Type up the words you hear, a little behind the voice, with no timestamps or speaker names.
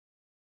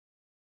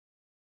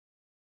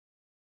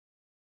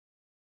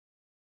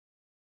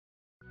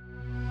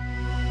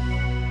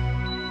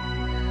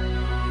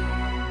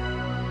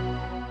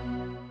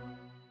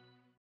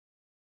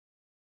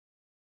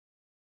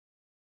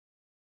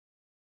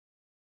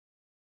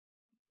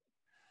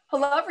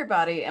Hello,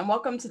 everybody, and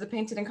welcome to the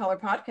Painted in Color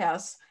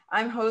podcast.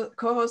 I'm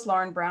co-host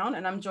Lauren Brown,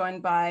 and I'm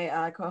joined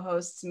by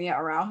co-hosts Mia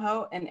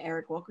Araujo and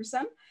Eric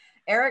Wilkerson.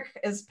 Eric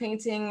is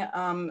painting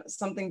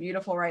something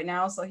beautiful right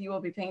now, so he will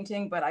be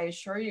painting, but I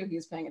assure you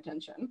he's paying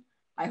attention.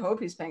 I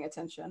hope he's paying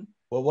attention.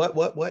 Well,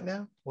 what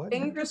now?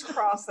 Fingers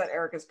crossed that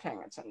Eric is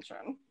paying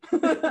attention.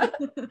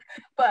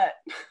 But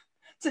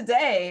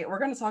today, we're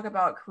going to talk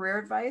about career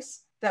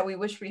advice that we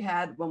wish we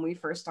had when we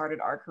first started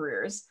our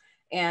careers.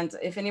 And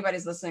if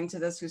anybody's listening to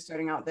this who's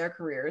starting out their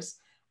careers,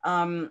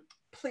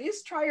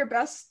 please try your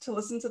best to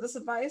listen to this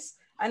advice.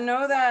 I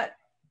know that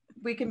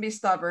we can be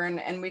stubborn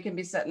and we can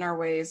be set in our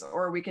ways,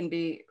 or we can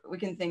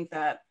think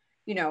that,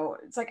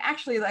 it's like,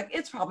 actually, like,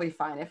 it's probably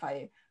fine if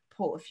I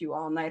pull a few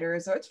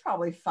all-nighters, or it's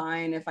probably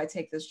fine if I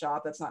take this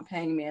job that's not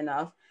paying me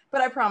enough.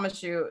 But I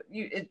promise you,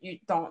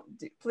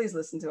 please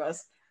listen to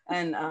us.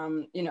 And,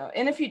 and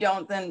if you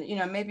don't, then,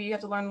 maybe you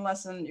have to learn the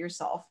lesson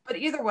yourself. But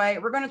either way,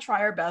 we're going to try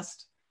our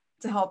best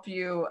to help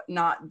you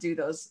not do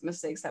those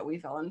mistakes that we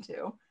fell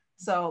into.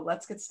 So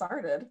let's get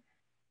started.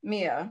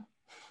 Mia,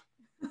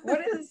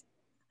 what is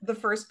the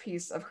first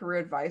piece of career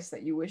advice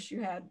that you wish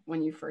you had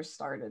when you first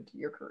started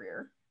your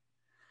career?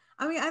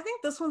 I mean, I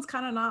think this one's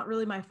kind of not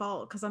really my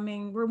fault, because I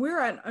mean, when we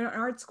were at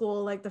art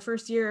school, like the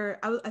first year,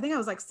 I think I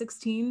was like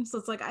 16. So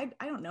it's like, I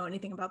don't know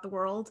anything about the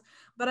world,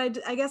 but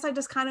I guess I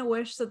just kind of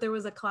wish that there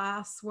was a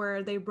class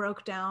where they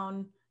broke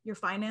down your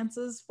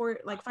finances for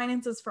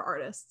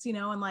artists,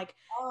 and like,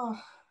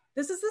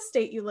 this is the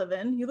state you live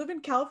in. You live in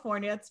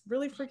California. It's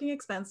really freaking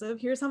expensive.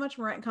 Here's how much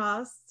rent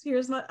costs.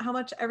 Here's how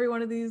much every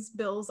one of these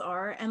bills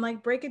are. And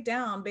like, break it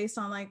down based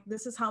on like,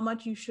 this is how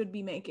much you should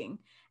be making.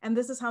 And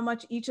this is how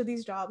much each of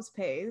these jobs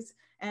pays.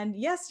 And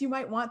yes, you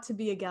might want to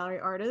be a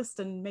gallery artist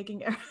and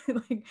making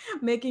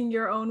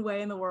your own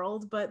way in the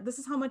world, but this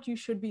is how much you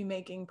should be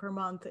making per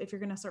month if you're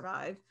going to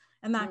survive,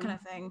 and that kind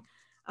of thing.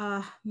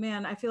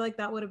 Man, I feel like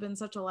that would have been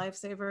such a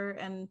lifesaver,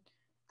 and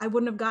I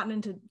wouldn't have gotten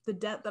into the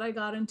debt that I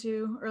got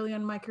into early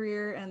in my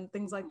career and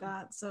things like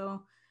that.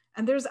 So,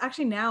 and there's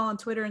actually now on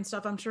Twitter and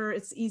stuff, I'm sure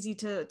it's easy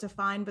to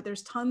find, but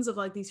there's tons of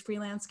like these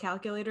freelance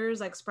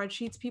calculators, like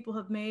spreadsheets people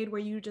have made where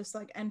you just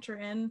like enter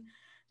in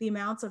the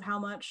amounts of how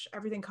much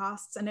everything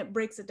costs, and it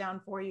breaks it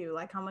down for you,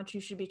 like how much you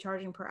should be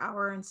charging per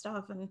hour and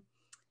stuff. And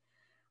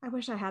I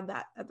wish I had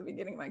that at the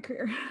beginning of my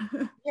career.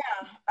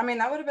 Yeah, I mean,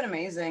 that would have been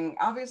amazing.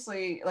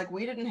 Obviously, like,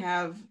 we didn't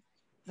have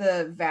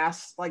the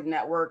vast like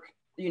network,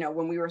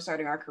 when we were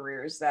starting our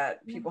careers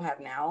that people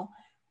have now,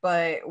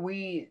 but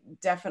we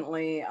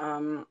definitely,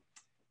 I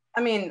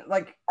mean,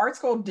 like, art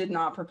school did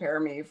not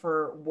prepare me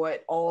for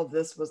what all of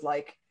this was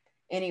like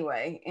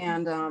anyway.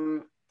 And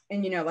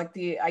like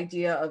the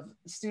idea of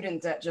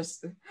student debt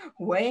just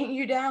weighing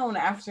you down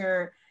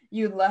after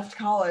you left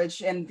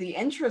college, and the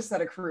interest that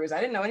accrues. I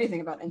didn't know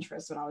anything about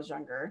interest when I was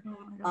younger.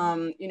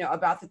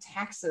 About the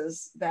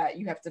taxes that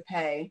you have to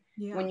pay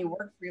when you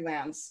work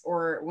freelance,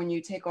 or when you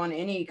take on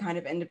any kind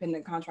of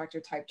independent contractor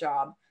type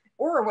job,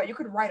 or what you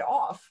could write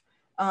off,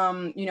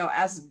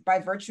 as by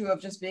virtue of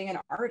just being an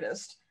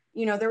artist.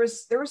 There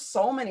was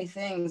so many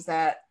things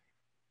that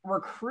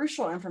were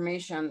crucial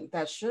information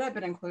that should have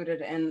been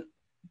included in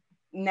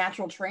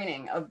natural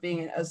training of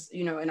being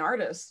an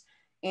artist.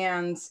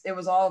 And it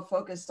was all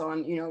focused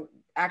on,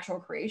 actual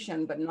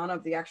creation, but none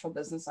of the actual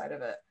business side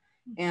of it.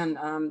 And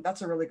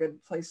that's a really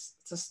good place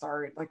to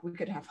start. Like, we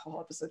could have a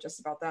whole episode just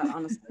about that,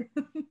 honestly.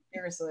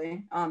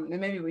 Seriously. And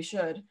maybe we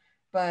should.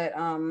 But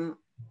I'm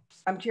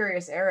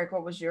curious, Eric, do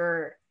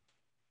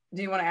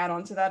you want to add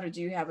on to that, or do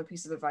you have a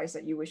piece of advice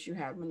that you wish you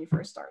had when you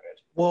first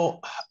started?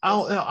 Well,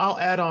 I'll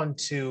add on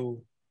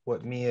to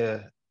what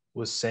Mia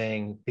was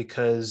saying,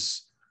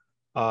 because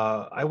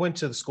I went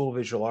to the School of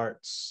Visual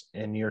Arts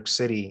in New York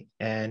City,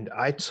 and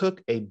I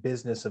took a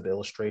business of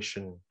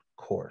illustration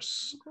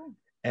course. Oh, cool.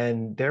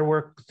 And there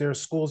are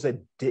schools that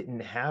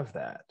didn't have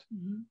that,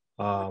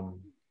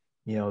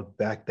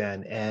 back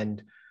then.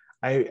 And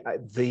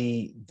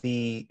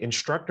the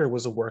instructor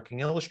was a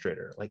working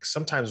illustrator. Like,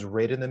 sometimes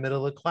right in the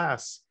middle of the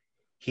class,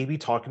 he'd be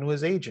talking to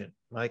his agent,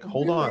 like,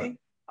 hold on.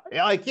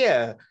 Like,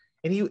 yeah.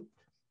 And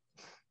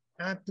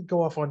I have to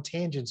go off on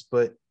tangents,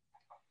 but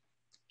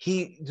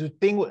the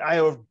thing,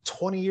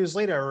 20 years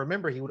later, I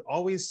remember he would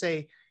always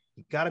say,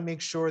 you got to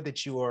make sure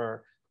that you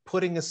are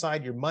putting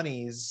aside your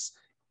monies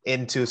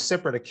into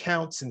separate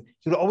accounts. And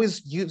he would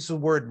always use the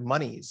word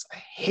monies. I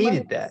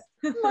hated that.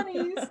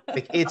 Monies.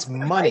 Like, it's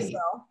money.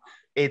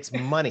 It's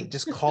money.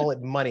 Just call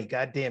it money.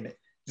 God damn it.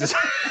 Just,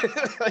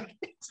 like,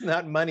 it's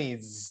not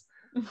monies.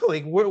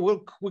 Like,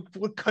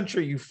 what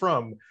country are you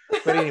from?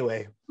 But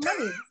anyway.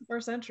 Money.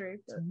 Or century.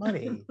 It's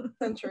money.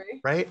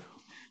 Century. Right?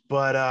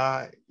 But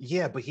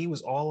but he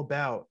was all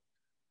about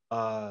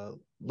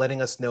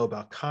letting us know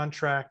about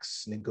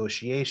contracts,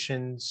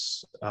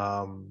 negotiations,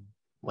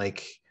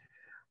 like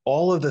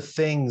all of the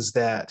things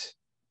that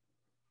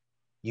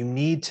you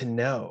need to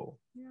know.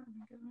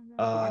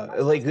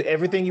 Like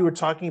everything you were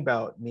talking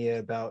about, Mia,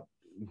 about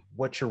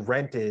what your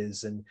rent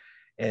is,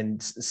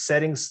 and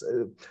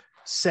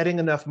setting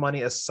enough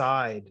money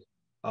aside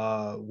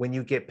when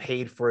you get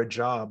paid for a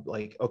job,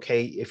 like,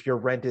 okay, if your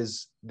rent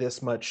is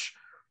this much,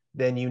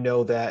 then you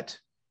know that,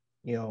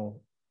 you know,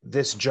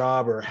 this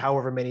job or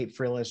however many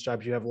freelance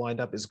jobs you have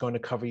lined up is going to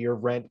cover your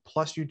rent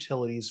plus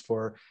utilities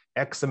for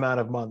X amount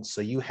of months.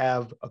 So you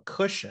have a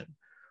cushion.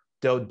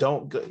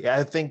 Don't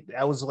I think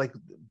that was like,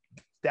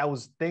 that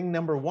was thing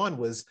number one,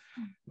 was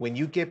when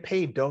you get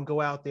paid, don't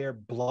go out there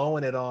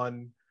blowing it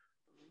on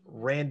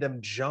random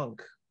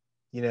junk,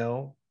 you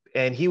know.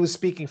 And he was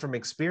speaking from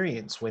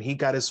experience when he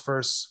got his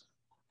first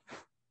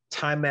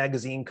Time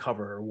magazine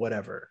cover or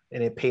whatever,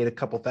 and it paid a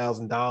couple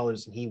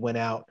 $1,000s, and he went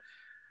out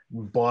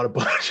and bought a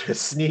bunch of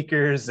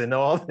sneakers and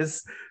all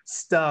this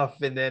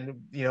stuff, and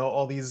then, you know,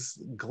 all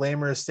these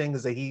glamorous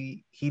things that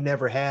he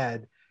never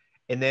had.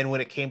 And then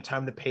when it came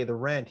time to pay the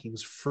rent, he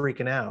was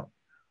freaking out.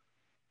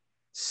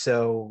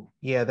 So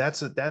yeah,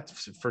 that's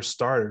for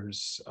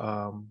starters,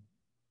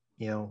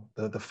 you know,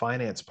 the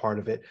finance part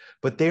of it.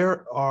 But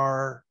there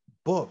are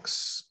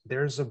books.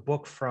 There's a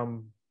book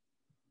from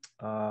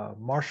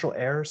Marshall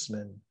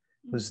Arisman,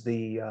 who's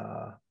the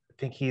I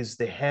think he's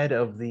the head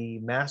of the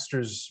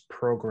master's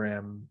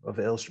program of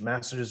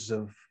Masters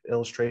of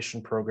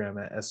Illustration program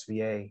at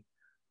SVA,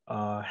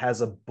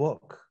 has a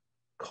book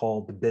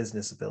called The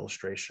Business of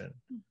Illustration.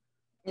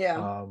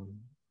 Yeah.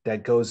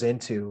 That goes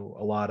into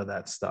a lot of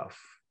that stuff.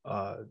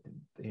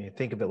 You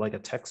think of it like a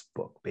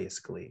textbook,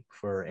 basically,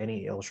 for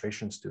any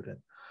illustration student.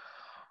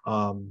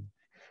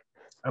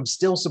 I'm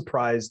still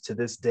surprised to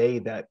this day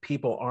that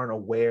people aren't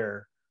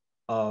aware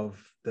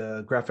of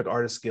the Graphic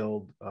Artists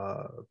Guild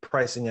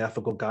pricing and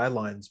ethical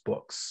guidelines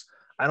books.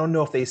 I don't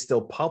know if they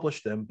still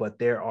publish them, but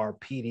there are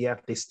PDF.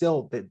 They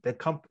still,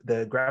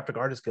 the Graphic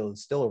Artists Guild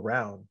is still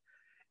around,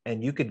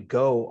 and you could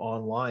go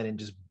online and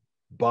just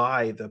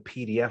buy the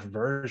PDF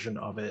version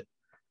of it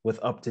with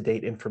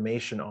up-to-date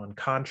information on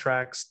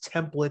contracts,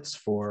 templates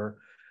for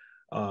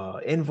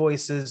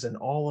invoices, and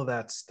all of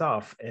that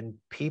stuff. And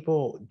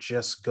people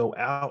just go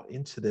out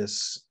into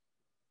this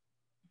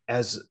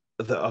as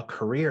a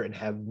career and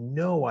have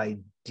no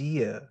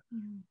idea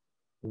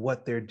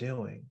what they're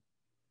doing,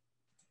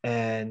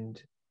 and,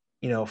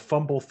 you know,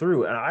 fumble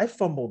through. And I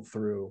fumbled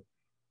through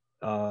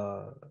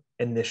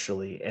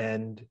initially,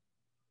 and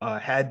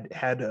had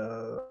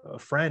a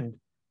friend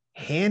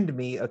hand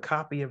me a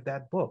copy of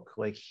that book.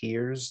 Like,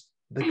 here's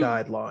the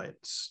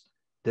guidelines.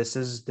 This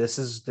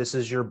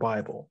is your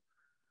Bible.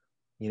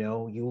 You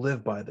know, you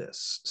live by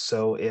this.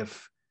 So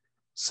if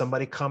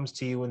somebody comes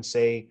to you and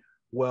say,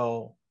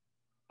 well,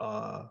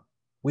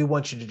 we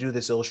want you to do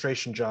this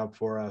illustration job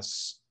for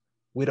us,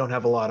 we don't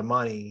have a lot of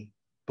money,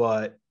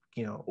 but,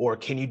 you know, or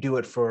can you do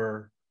it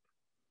for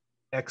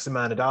X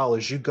amount of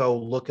dollars? You go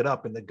look it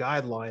up in the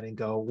guideline and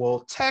go,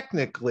 well,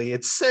 technically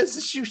it says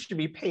that you should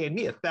be paying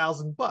me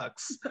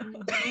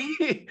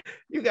 $1,000.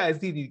 You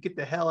guys need to get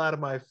the hell out of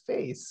my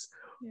face.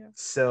 Yeah.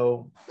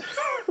 So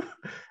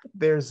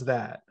there's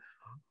that.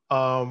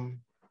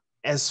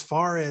 As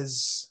far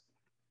as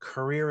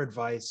career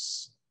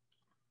advice,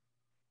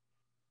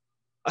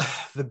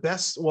 the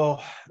best,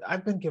 well,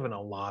 I've been given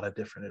a lot of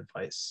different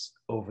advice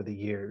over the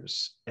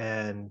years,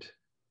 and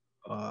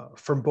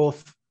from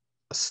both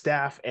a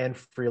staff and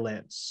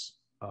freelance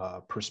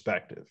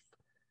perspective.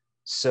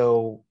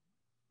 So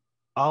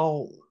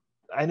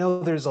I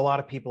know there's a lot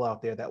of people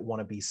out there that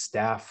want to be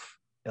staff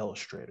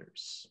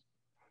illustrators,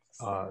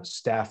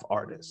 staff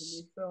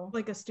artists.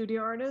 Like a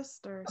studio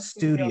artist or a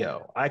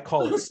studio. I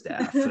call it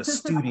staff, a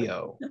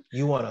studio.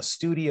 You want a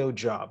studio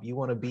job. You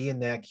want to be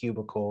in that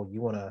cubicle.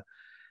 You want to,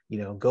 you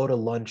know, go to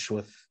lunch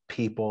with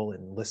people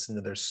and listen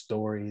to their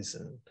stories.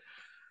 And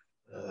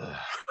I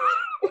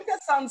think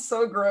that sounds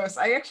so gross.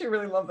 I actually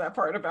really love that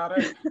part about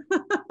it.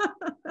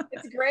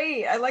 It's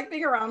great. I like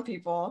being around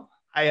people.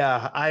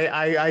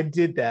 I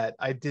did that.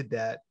 I did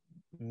that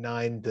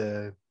 9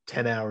 to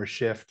 10 hour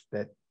shift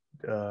that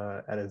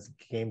at a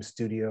game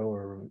studio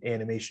or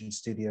animation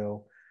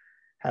studio,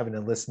 having to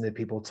listen to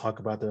people talk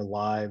about their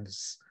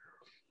lives.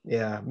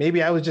 Yeah,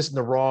 maybe I was just in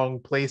the wrong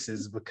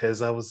places,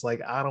 because I was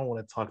like, I don't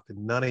want to talk to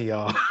none of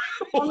y'all.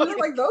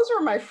 Like, those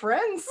were my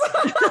friends.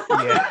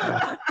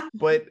 Yeah,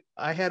 but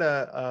I had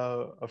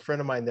a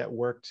friend of mine that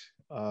worked,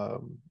 I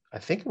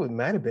think it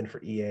might have been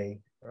for EA,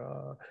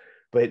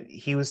 but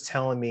he was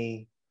telling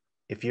me,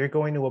 if you're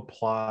going to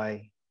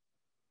apply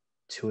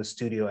to a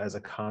studio as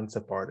a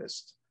concept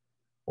artist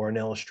or an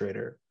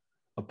illustrator,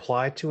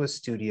 apply to a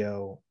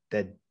studio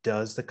that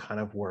does the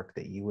kind of work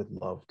that you would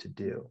love to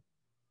do.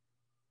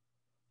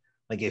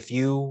 Like, if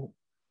you,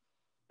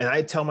 and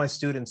I tell my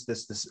students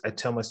I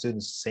tell my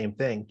students the same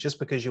thing. Just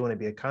because you want to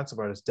be a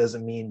concept artist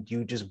doesn't mean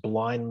you just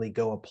blindly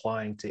go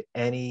applying to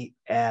any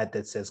ad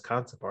that says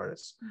concept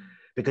artist.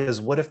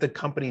 Because what if the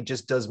company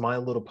just does My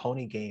Little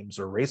Pony games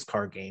or race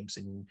car games,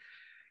 and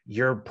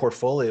your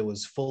portfolio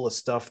is full of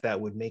stuff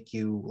that would make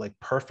you like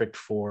perfect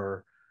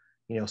for,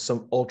 you know,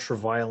 some ultra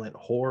violent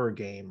horror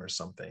game or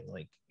something?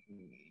 Like,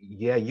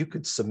 yeah, you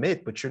could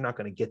submit, but you're not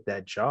going to get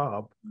that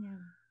job. Yeah.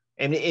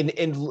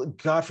 And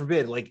God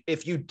forbid, like,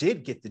 if you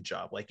did get the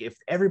job, like if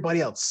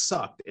everybody else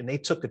sucked and they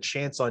took a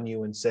chance on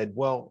you and said,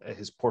 well,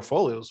 his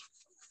portfolio is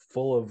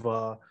full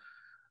of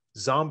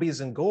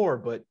zombies and gore,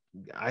 but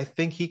I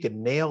think he could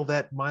nail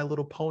that My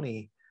Little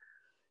Pony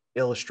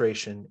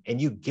illustration, and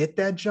you get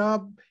that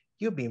job,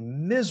 you'll be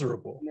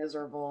miserable.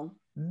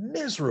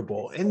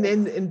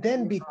 And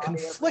then be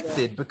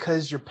conflicted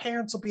because your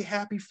parents will be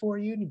happy for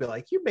you and you'll be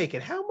like, you're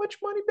making how much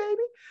money,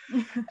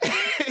 baby?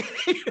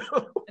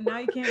 And now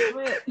you can't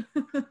quit.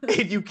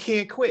 And you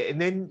can't quit.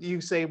 And then you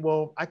say,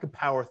 well, I could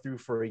power through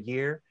for a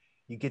year.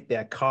 You get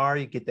that car,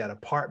 you get that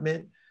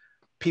apartment,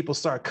 people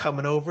start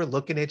coming over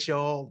looking at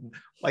y'all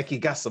like you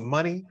got some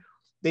money.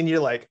 Then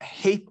you're like, I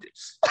hate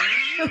this.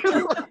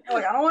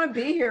 Like, I don't want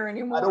to be here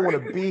anymore. I don't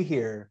want to be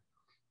here.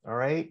 All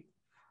right.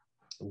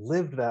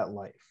 Lived that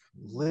life,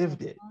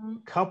 lived it a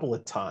couple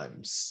of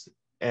times,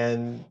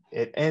 and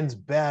it ends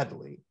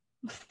badly.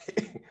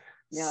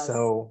 Yes.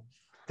 So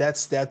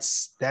that's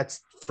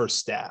for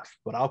staff,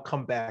 but I'll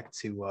come back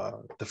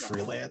to the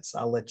freelance.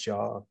 I'll let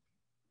y'all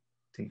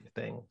do your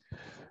thing.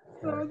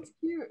 Oh, that's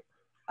cute.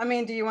 I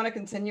mean, do you want to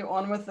continue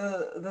on with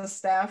the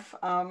staff?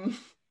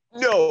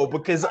 No,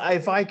 because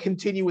if I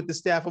continue with the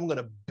staff,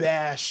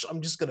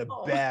 I'm just gonna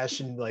bash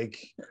and like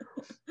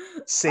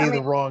say the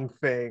wrong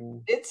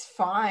thing. It's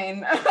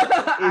fine.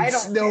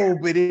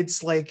 But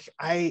it's like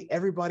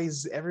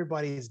everybody's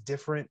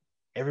different.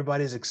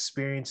 Everybody's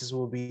experiences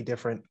will be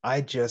different. I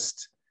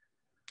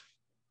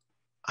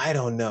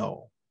don't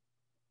know.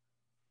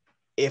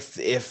 If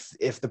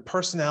the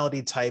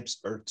personality types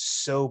are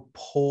so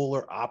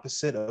polar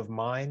opposite of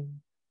mine,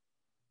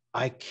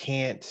 I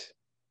can't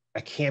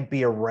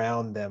be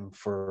around them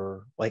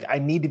for, like, I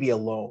need to be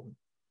alone.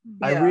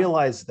 Yeah. I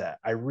realize that.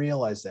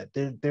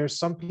 There's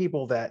some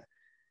people that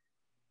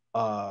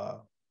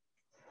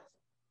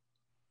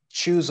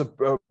choose a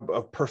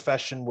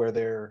profession where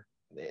they're,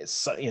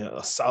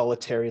 a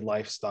solitary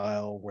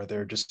lifestyle where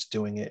they're just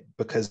doing it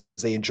because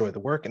they enjoy the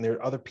work. And there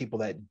are other people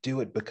that do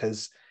it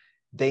because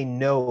they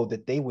know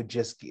that they would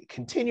just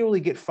continually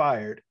get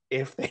fired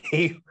if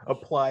they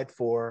applied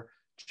for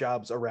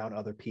jobs around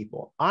other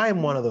people.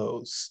 I'm one of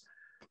those.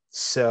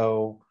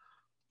 So,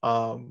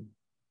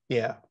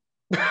 yeah.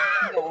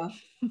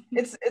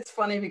 It's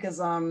funny because,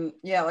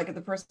 like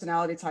the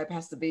personality type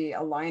has to be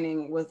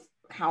aligning with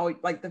how,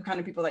 like, the kind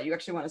of people that you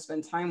actually want to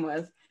spend time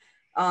with.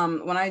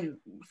 When I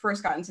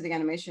first got into the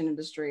animation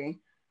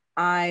industry,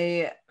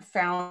 I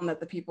found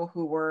that the people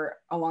who were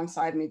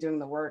alongside me doing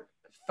the work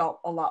felt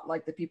a lot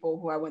like the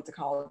people who I went to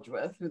college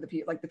with,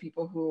 the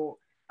people who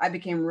I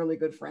became really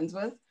good friends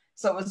with.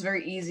 So it was a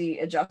very easy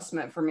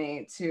adjustment for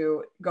me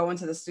to go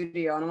into the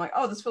studio and I'm like,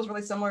 oh, this feels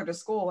really similar to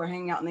school or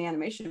hanging out in the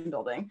animation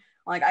building.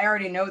 Like, I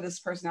already know this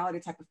personality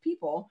type of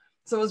people.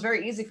 So it was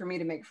very easy for me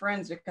to make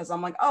friends because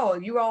I'm like, oh,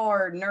 you all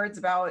are nerds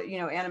about,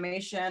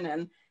 animation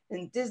and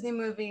Disney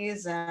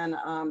movies and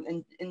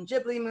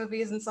Ghibli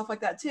movies and stuff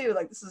like that too.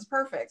 Like, this is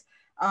perfect.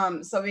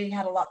 So we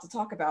had a lot to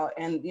talk about,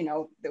 and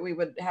that we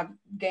would have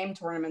game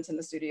tournaments in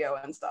the studio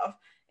and stuff,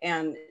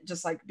 and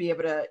just like be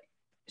able to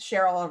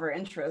share all of our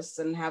interests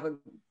and have a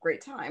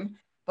great time.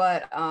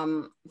 But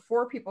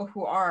for people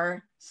who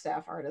are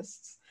staff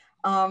artists,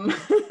 I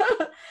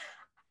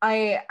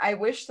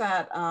wish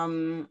that,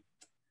 and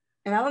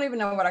I don't even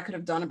know what I could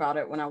have done about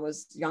it when I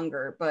was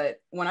younger,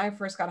 but when I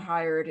first got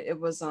hired, it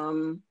was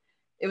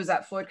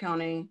at Floyd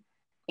County,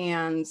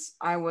 and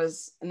I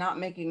was not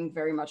making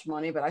very much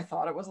money, but I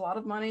thought it was a lot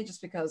of money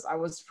just because I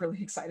was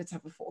really excited to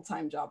have a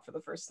full-time job for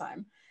the first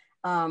time.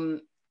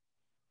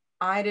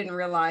 I didn't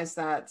realize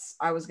that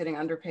I was getting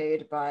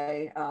underpaid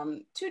by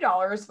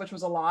 $2, which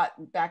was a lot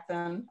back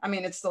then. I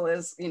mean, it still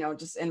is,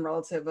 just in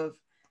relative of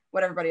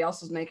what everybody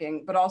else was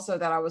making, but also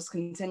that I was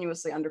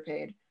continuously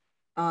underpaid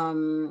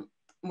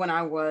when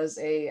I was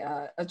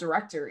a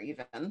director,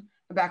 even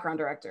a background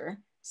director.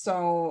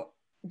 So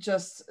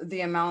just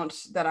the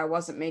amount that I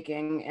wasn't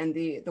making and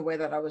the way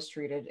that I was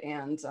treated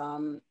and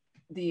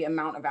the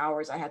amount of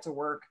hours I had to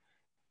work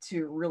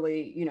to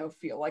really,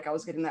 feel like I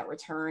was getting that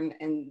return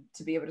and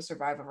to be able to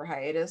survive over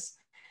hiatus.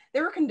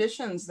 There were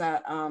conditions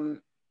that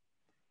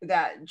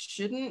that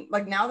shouldn't,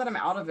 like, now that I'm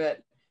out of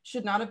it,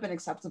 should not have been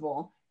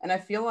acceptable. And I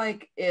feel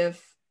like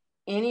if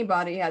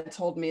anybody had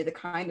told me the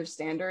kind of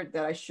standard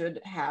that I should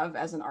have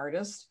as an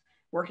artist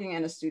working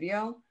in a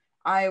studio,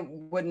 I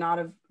would not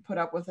have put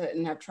up with it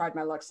and have tried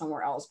my luck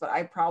somewhere else. But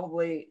I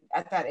probably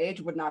at that age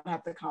would not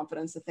have the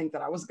confidence to think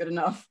that I was good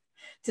enough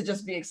to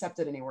just be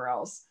accepted anywhere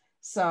else.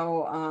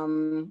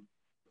 So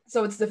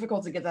so it's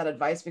difficult to get that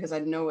advice because I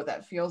know what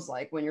that feels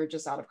like when you're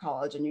just out of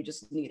college and you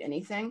just need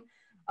anything.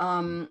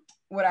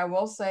 What I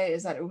will say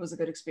is that it was a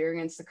good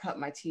experience to cut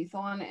my teeth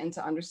on and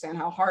to understand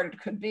how hard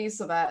it could be,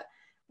 so that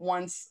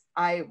once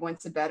I went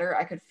to better,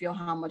 I could feel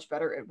how much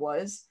better it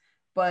was.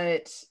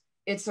 But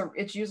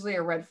it's usually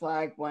a red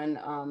flag when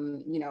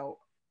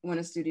when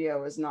a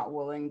studio is not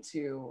willing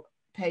to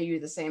pay you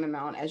the same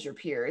amount as your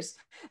peers.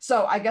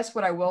 So I guess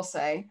what I will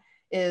say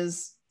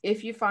is,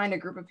 if you find a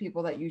group of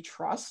people that you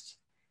trust,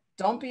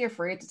 don't be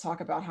afraid to talk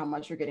about how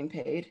much you're getting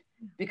paid,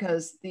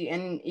 because the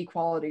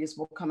inequalities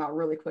will come out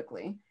really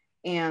quickly,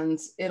 and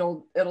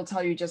it'll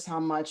tell you just how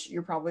much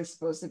you're probably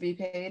supposed to be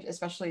paid,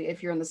 especially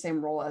if you're in the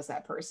same role as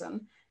that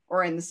person,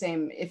 or in the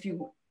same, if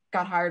you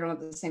got hired on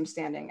the same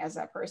standing as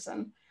that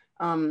person.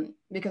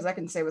 Because I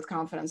can say with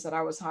confidence that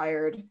I was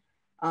hired.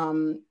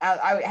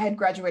 I had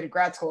graduated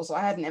grad school, so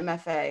I had an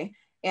MFA,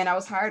 and I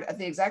was hired at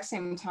the exact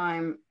same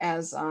time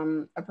as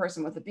a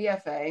person with a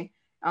BFA,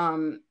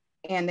 and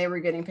they were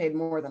getting paid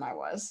more than I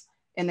was,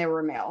 and they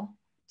were male.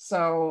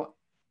 So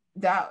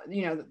that,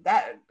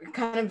 that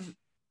kind of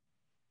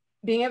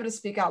being able to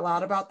speak out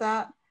loud about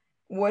that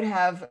would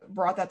have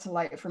brought that to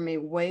light for me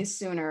way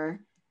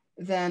sooner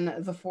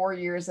than the 4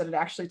 years that it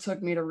actually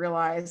took me to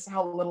realize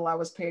how little I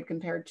was paid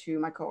compared to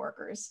my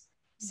coworkers.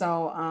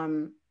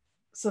 So,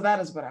 so that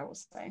is what I will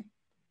say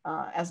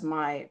as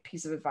my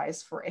piece of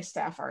advice for a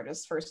staff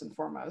artist. First and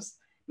foremost,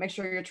 make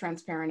sure you're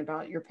transparent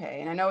about your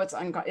pay. And I know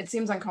it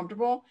seems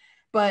uncomfortable,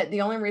 but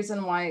the only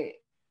reason why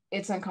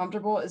it's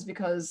uncomfortable is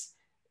because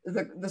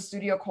the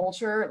studio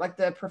culture, like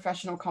the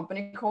professional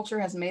company culture,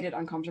 has made it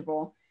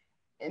uncomfortable.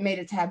 It made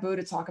it taboo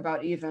to talk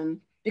about,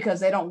 even because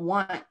they don't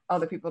want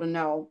other people to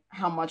know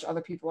how much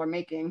other people are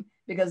making,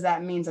 because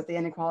that means that the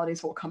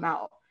inequalities will come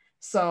out.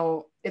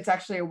 So it's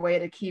actually a way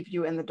to keep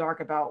you in the dark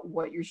about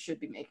what you should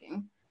be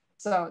making.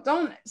 So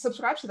don't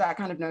subscribe to that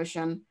kind of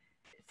notion.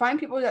 Find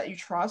people that you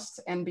trust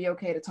and be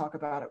okay to talk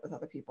about it with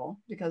other people,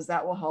 because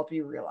that will help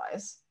you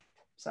realize.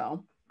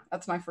 So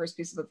that's my first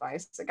piece of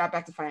advice. It got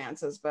back to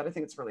finances, but I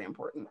think it's really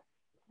important.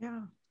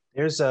 Yeah.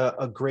 There's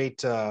a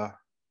great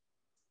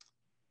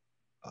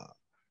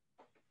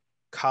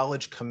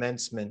college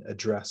commencement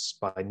address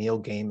by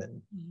Neil Gaiman.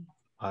 Mm-hmm.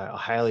 I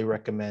highly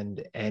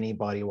recommend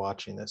anybody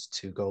watching this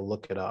to go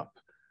look it up.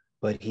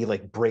 But he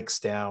like breaks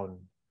down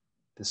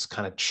this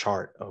kind of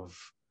chart of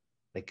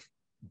like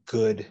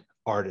good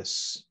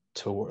artists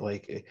to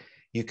like,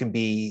 you can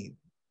be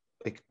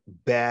like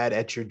bad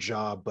at your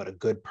job but a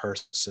good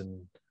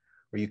person,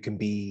 or you can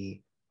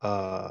be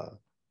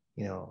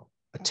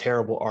a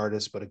terrible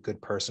artist but a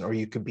good person, or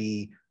you could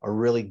be a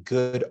really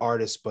good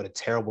artist but a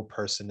terrible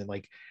person, and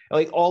like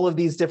all of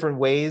these different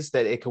ways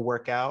that it could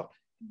work out.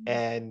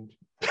 And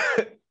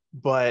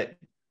but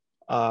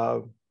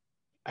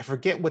I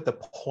forget what the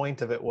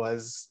point of it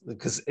was,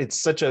 because it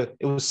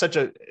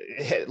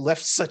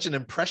left such an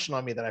impression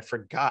on me that I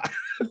forgot.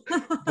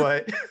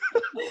 But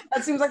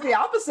that seems like the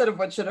opposite of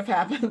what should have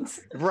happened.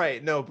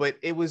 Right. No, but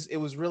it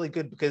was really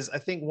good, because I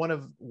think one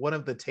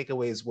of the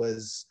takeaways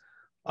was,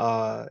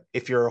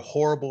 if you're a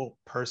horrible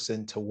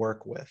person to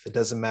work with, it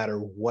doesn't matter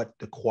what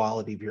the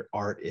quality of your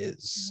art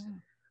is.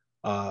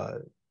 Yeah.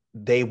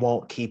 They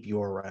won't keep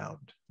you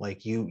around.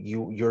 Like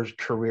your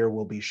career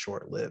will be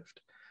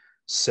short-lived.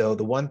 So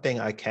the one thing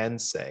I can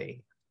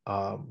say,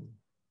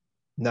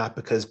 not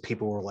because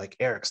people were like,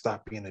 Eric,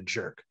 stop being a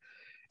jerk.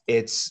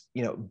 It's,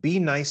 be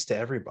nice to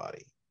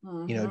everybody.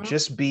 Mm-hmm.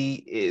 Just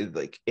be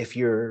like, if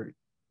your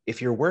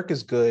work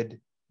is good,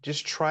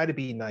 just try to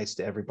be nice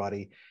to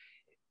everybody.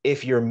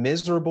 If you're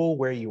miserable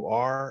where you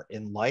are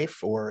in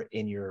life or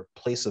in your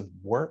place of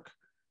work,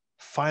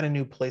 find a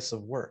new place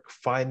of work.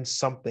 Find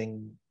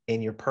something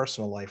in your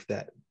personal life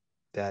that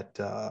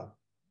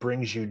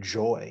brings you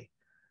joy,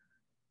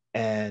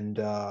 and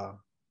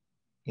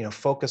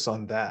focus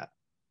on that,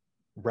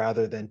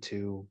 rather than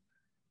to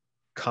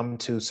come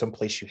to some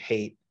place you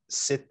hate,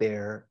 sit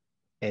there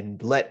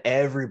and let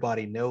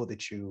everybody know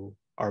that you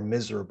are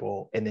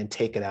miserable, and then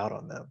take it out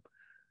on them.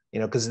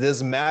 Because it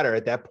doesn't matter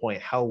at that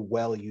point how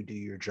well you do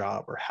your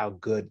job or how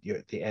good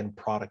the end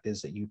product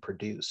is that you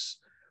produce,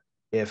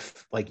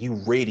 if like you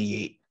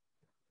radiate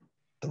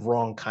the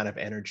wrong kind of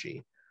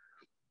energy.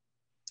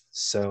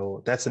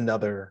 So that's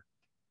another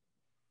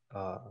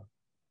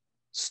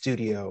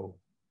studio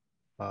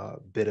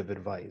bit of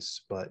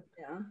advice. But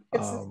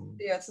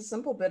it's a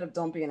simple bit of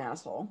don't be an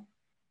asshole.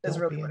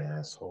 Don't be an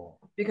asshole.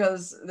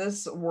 Because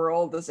this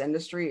world, this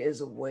industry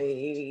is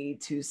way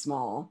too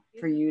small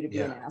for you to be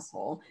an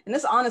asshole. And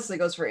this honestly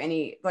goes for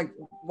any, like,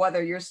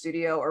 whether you're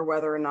studio or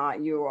whether or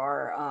not you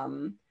are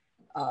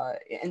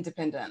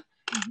independent.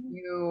 Mm-hmm.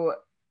 You,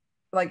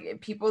 like,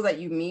 people that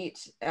you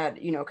meet at,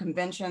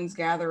 conventions,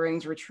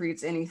 gatherings,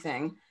 retreats,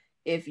 anything,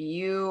 if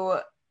you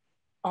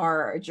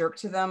are a jerk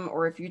to them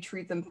or if you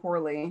treat them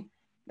poorly,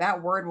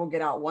 that word will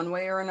get out one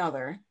way or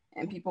another.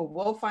 And people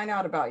will find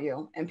out about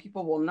you, and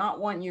people will not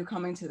want you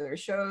coming to their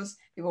shows.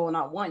 People will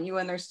not want you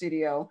in their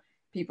studio.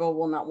 People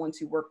will not want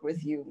to work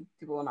with you.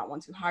 People will not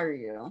want to hire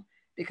you,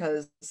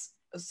 because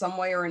some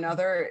way or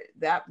another,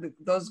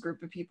 those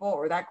group of people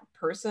or that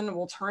person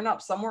will turn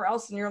up somewhere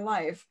else in your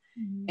life.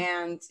 Mm-hmm.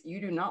 And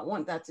you do not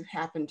want that to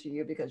happen to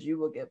you, because you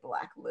will get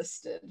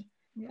blacklisted.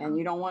 Yeah. And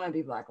you don't want to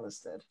be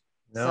blacklisted.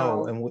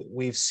 No, and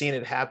we've seen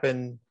it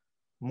happen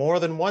more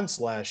than once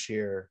last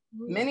year.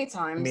 Many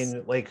times. I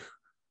mean, like,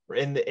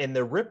 and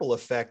the ripple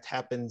effect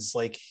happens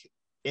like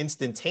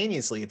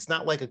instantaneously. It's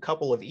not like a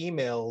couple of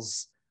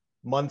emails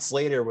months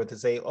later where they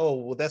say, oh,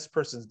 well, this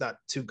person's not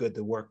too good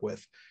to work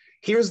with.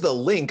 Here's the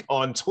link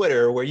on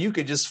Twitter where you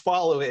could just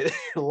follow it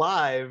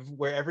live,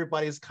 where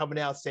everybody's coming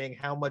out saying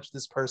how much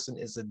this person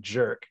is a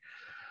jerk.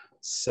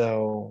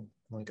 So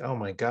like, oh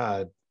my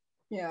God.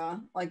 Yeah.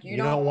 Like you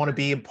don't want to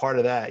be a part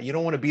of that. You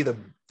don't want to be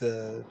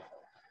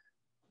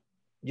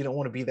you don't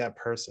want to be that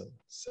person.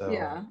 So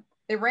yeah.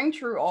 It rang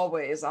true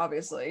always,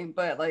 obviously,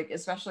 but like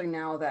especially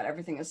now that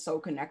everything is so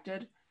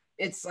connected,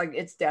 it's like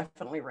it's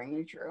definitely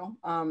ringing true.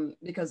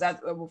 Because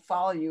that it will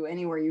follow you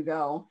anywhere you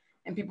go,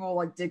 and people will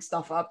like dig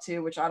stuff up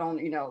too, which I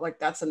don't, like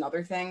that's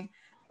another thing.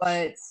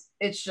 But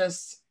it's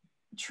just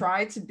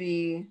try to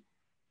be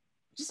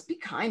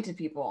kind to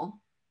people.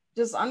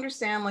 Just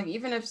understand, like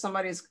even if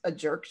somebody's a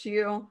jerk to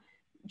you,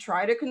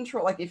 try to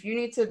control. Like if you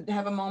need to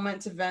have a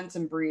moment to vent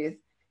and breathe,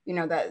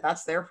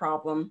 that's their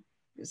problem.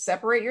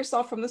 Separate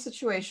yourself from the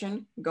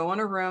situation, go in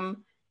a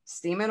room,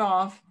 steam it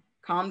off,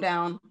 calm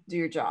down, do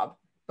your job.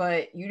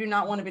 But you do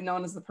not want to be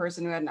known as the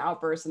person who had an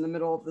outburst in the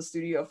middle of the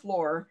studio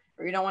floor,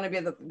 or you don't want to be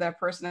that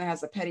person that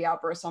has a petty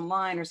outburst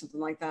online or something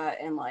like that.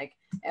 And like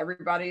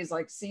everybody's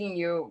like seeing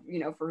you,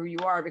 for who you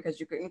are because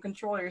you couldn't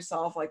control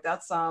yourself. Like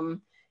that's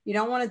you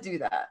don't want to do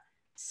that.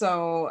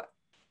 So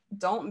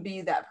don't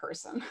be that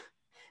person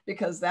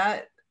because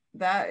that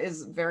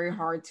is very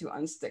hard to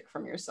unstick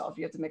from yourself.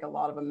 You have to make a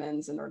lot of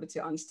amends in order to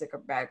unstick a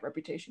bad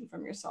reputation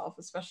from yourself,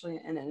 especially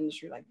in an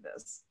industry like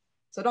this.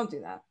 So don't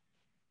do that.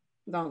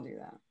 Don't do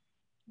that.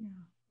 Yeah.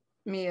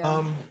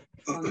 Mia.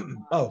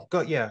 Oh,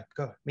 go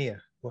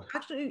Mia.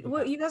 Actually,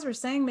 what you guys were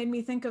saying made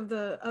me think of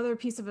the other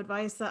piece of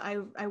advice that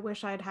I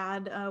wish I'd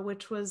had,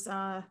 which was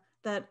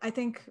that I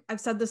think I've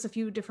said this a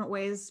few different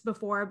ways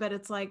before, but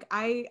it's like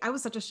I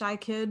was such a shy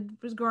kid,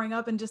 was growing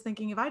up and just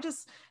thinking if I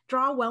just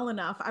draw well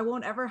enough, I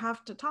won't ever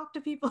have to talk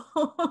to people.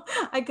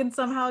 I can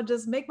somehow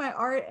just make my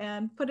art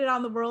and put it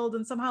on the world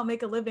and somehow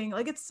make a living.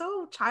 Like it's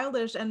so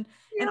childish and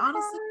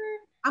honestly,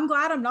 I'm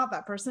glad I'm not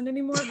that person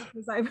anymore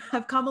because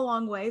I've come a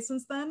long way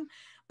since then.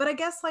 But I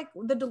guess like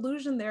the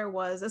delusion there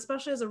was,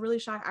 especially as a really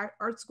shy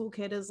art school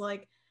kid, is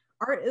like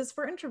art is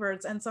for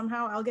introverts and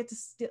somehow I'll get to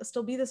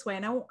still be this way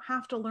and I won't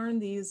have to learn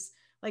these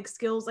like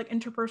skills, like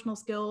interpersonal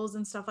skills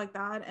and stuff like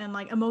that, and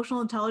like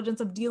emotional intelligence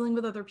of dealing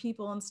with other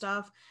people and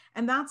stuff.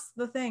 And that's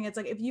the thing. It's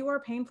like if you are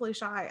painfully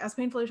shy as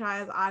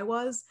I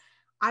was,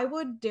 I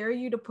would dare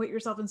you to put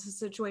yourself into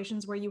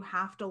situations where you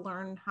have to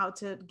learn how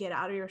to get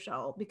out of your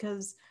shell,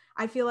 because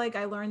I feel like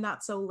I learned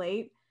that so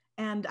late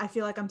and I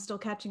feel like I'm still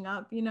catching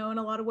up, in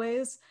a lot of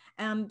ways.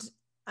 And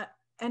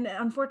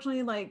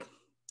unfortunately, like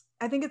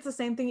I think it's the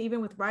same thing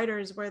even with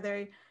writers where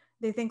they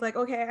think like,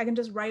 okay, I can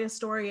just write a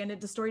story and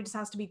the story just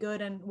has to be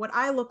good and what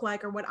I look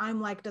like or what I'm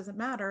like doesn't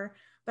matter.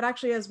 But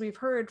actually, as we've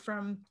heard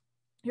from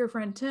your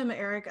friend Tim,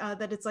 Eric,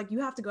 that it's like you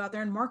have to go out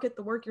there and market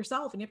the work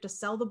yourself and you have to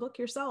sell the book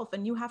yourself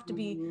and you have to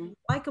be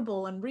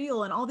likable and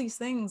real and all these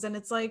things. And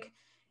it's like,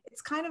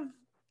 it's kind of,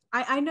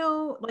 I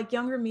know like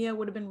younger Mia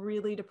would have been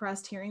really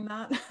depressed hearing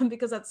that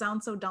because that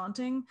sounds so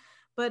daunting,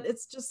 but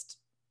it's just,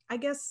 I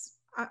guess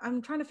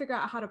I'm trying to figure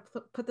out how to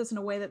put this in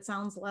a way that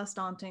sounds less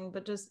daunting,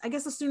 but just, I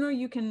guess the sooner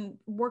you can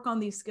work on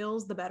these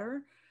skills, the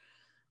better.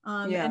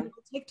 And it'll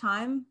take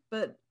time,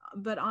 but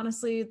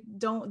honestly,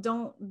 don't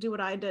do what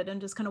I did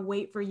and just kind of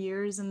wait for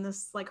years in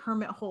this like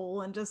hermit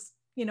hole and just,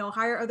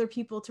 hire other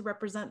people to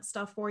represent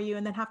stuff for you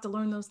and then have to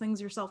learn those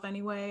things yourself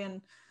anyway.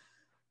 And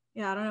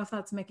yeah, I don't know if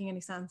that's making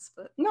any sense,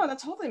 but no, that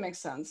totally makes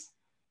sense.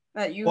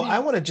 That you. Well, I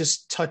want to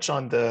just touch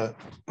on the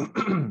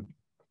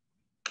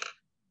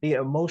the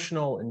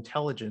emotional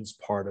intelligence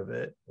part of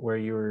it, where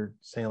you were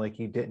saying like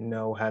you didn't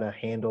know how to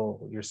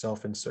handle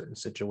yourself in certain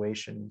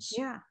situations.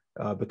 Yeah.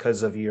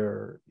 Because of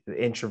your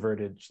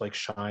introverted like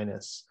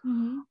shyness.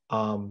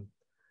 Mm-hmm.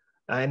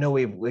 I know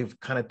we've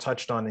kind of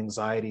touched on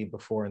anxiety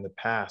before in the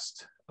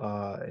past,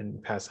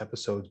 in past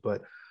episodes,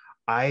 but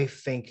I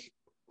think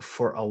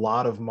for a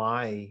lot of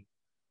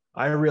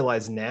I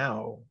realize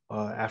now,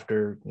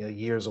 after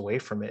years away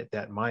from it,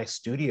 that my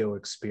studio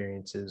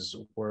experiences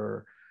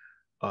were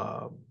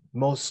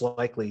most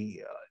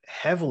likely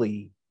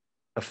heavily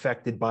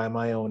affected by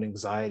my own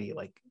anxiety,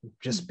 like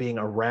just being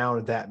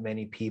around that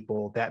many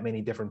people, that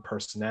many different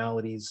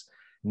personalities,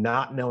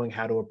 not knowing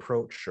how to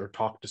approach or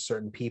talk to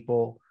certain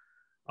people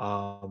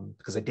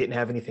because I didn't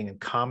have anything in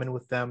common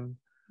with them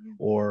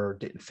or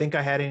didn't think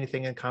I had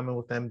anything in common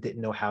with them,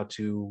 didn't know how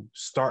to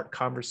start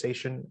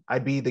conversation.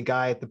 I'd be the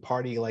guy at the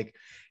party like,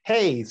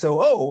 hey,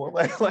 so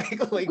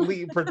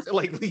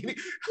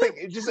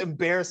just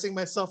embarrassing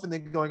myself and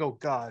then going, oh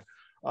God,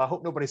 I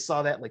hope nobody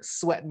saw that, like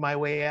sweating my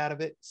way out of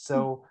it.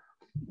 So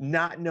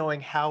not knowing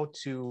how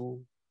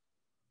to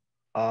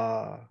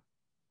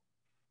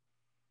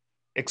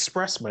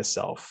express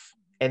myself,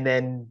 and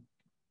then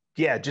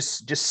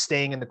just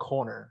staying in the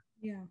corner.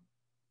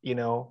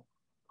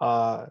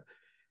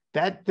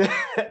 That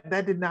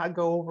did not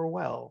go over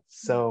well.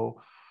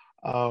 So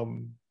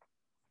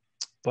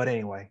but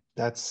anyway,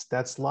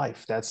 that's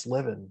life, that's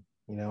living.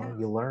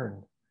 You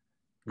learn,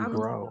 you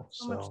grow.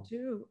 So much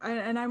too.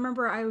 And I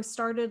remember I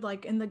started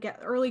like in the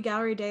early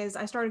gallery days,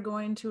 I started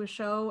going to a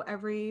show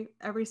every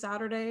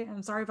Saturday.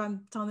 I'm sorry if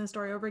I'm telling this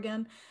story over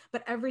again,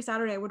 but every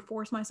Saturday I would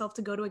force myself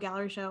to go to a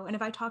gallery show. And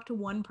if I talked to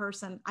one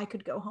person, I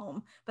could go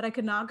home, but I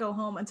could not go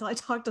home until I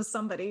talked to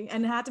somebody,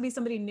 and it had to be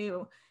somebody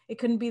new. it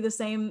couldn't be the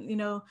same, you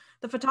know,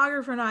 the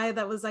photographer and I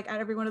that was like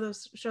at every one of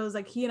those shows,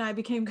 like he and I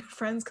became good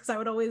friends because I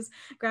would always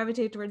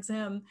gravitate towards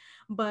him.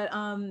 But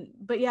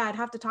yeah, I'd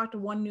have to talk to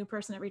one new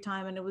person every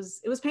time, and it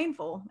was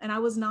painful. And I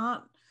was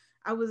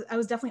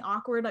definitely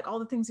awkward. Like all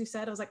the things you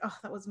said, I was like, oh,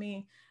 that was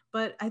me.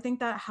 But I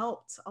think that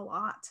helped a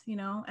lot, you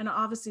know, and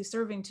obviously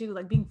serving too,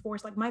 like being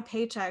forced, like my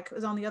paycheck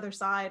was on the other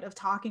side of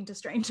talking to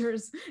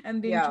strangers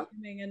and being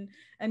charming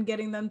and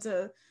getting them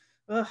to,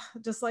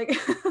 just like,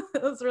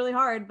 it was really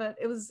hard, but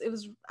it was,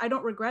 I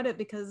don't regret it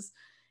because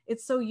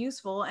it's so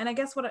useful. And I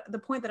guess the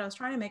point that I was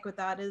trying to make with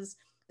that is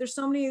there's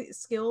so many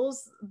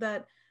skills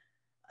that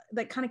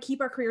kind of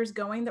keep our careers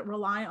going that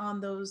rely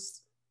on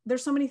those.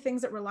 There's so many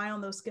things that rely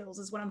on those skills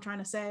is what I'm trying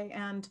to say.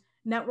 And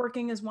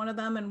networking is one of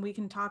them, and we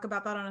can talk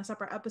about that on a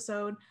separate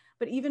episode.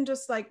 But even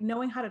just like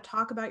knowing how to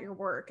talk about your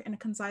work in a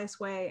concise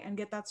way and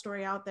get that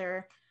story out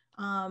there,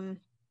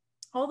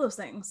 all those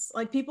things.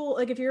 Like people,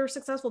 like if you're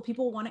successful,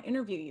 people want to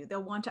interview you.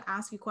 They'll want to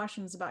ask you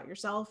questions about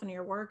yourself and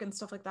your work and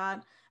stuff like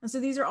that. And so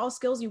these are all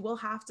skills you will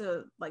have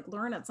to like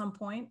learn at some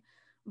point.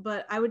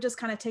 But I would just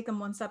kind of take them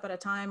one step at a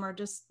time, or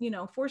just, you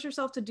know, force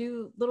yourself to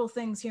do little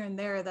things here and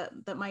there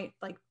that might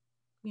like,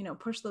 you know,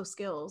 push those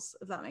skills,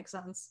 if that makes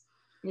sense.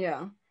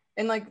 Yeah.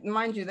 And like,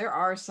 mind you, there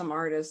are some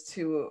artists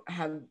who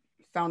have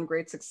found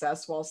great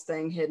success while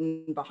staying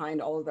hidden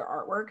behind all of their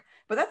artwork,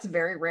 but that's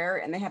very rare,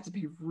 and they have to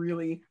be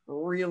really,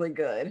 really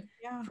good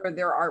for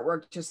their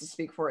artwork just to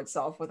speak for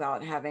itself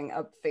without having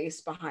a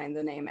face behind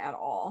the name at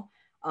all.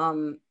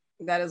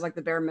 That is like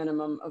the bare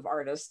minimum of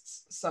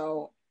artists.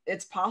 So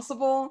it's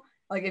possible.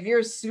 Like if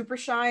you're super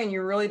shy and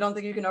you really don't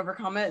think you can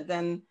overcome it,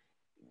 then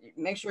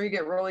make sure you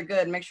get really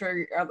good. Make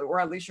sure, or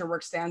at least your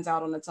work stands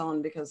out on its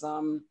own, because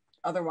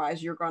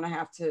otherwise you're going to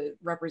have to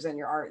represent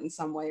your art in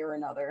some way or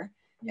another.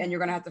 And you're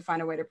going to have to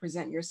find a way to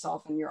present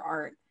yourself and your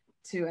art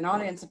to an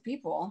audience of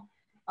people.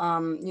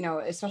 You know,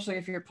 especially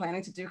if you're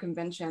planning to do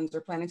conventions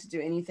or planning to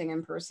do anything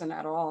in person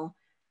at all,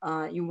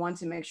 you want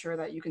to make sure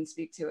that you can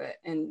speak to it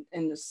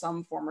in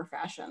some form or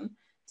fashion.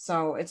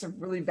 So it's a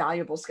really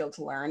valuable skill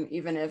to learn,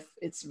 even if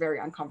it's very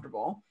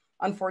uncomfortable.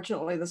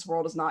 Unfortunately, this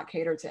world is not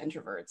catered to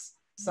introverts.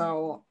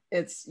 So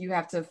you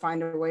have to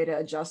find a way to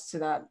adjust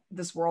to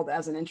this world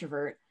as an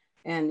introvert.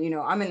 And, you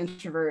know, I'm an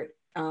introvert,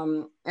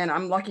 and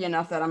I'm lucky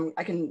enough that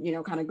I can, you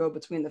know, kind of go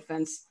between the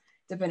fence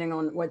depending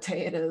on what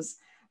day it is.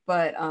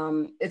 But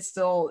it's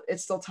still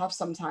tough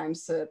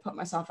sometimes to put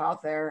myself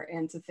out there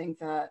and to think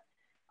that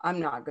I'm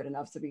not good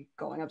enough to be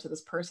going up to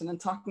this person and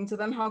talking to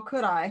them. How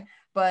could I?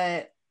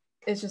 But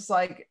it's just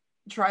like,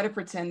 try to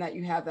pretend that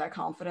you have that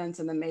confidence,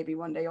 and then maybe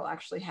one day you'll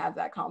actually have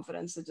that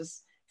confidence to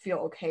just feel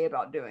okay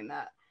about doing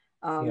that.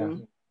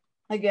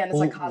 Again, it's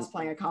like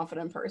cosplaying a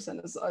confident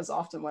person is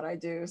often what I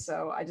do.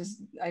 So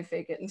I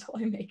fake it until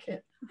I make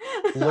it.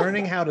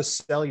 Learning how to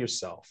sell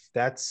yourself.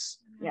 That's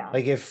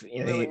like, if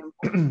you know,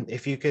 really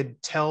if you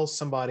could tell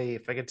somebody,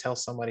 if I could tell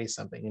somebody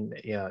something,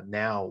 and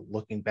now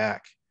looking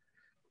back,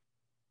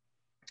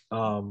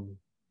 learning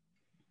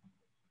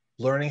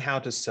how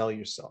to sell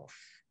yourself.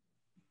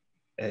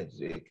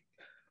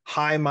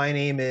 Hi, my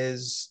name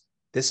is,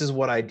 this is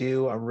what I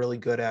do. I'm really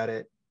good at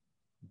it.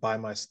 Buy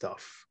my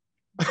stuff.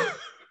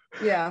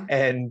 Yeah.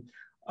 And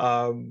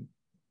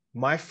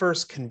my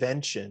first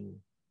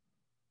convention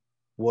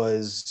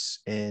was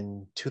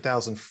in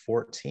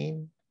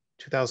 2014.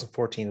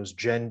 2014 was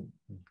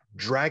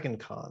Dragon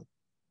Con.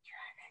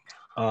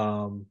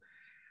 I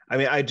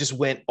mean, I just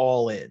went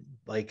all in.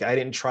 Like, I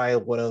didn't try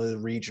one of the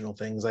regional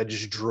things. I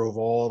just drove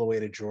all the way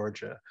to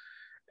Georgia,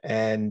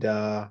 and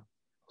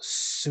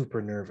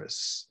super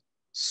nervous.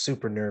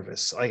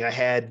 Like, I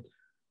had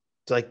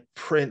like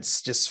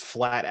prints just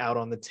flat out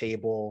on the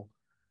table.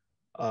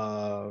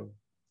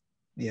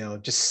 You know,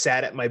 just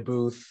sat at my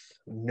booth,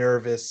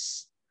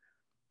 nervous,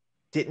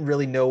 didn't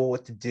really know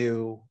what to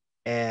do.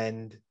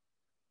 And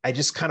I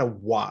just kind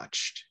of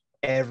watched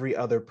every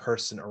other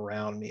person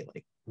around me,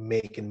 like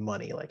making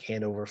money, like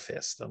hand over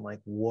fist. I'm like,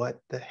 what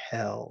the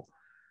hell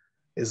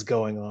is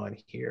going on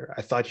here?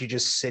 I thought you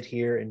just sit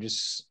here and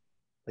just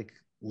like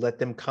let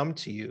them come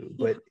to you,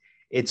 but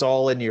it's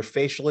all in your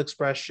facial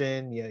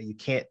expression. You know, you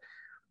can't,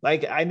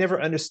 like, I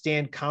never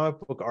understand comic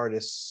book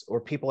artists or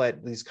people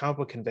at these comic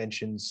book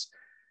conventions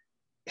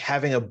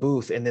having a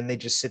booth and then they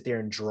just sit there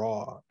and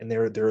draw, and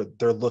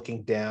they're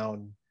looking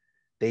down.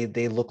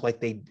 They look like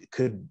they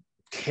could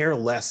care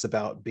less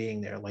about being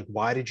there. Like,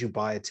 why did you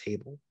buy a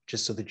table?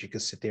 Just so that you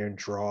could sit there and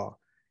draw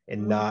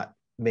and not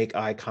make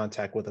eye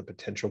contact with a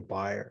potential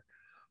buyer.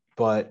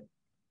 But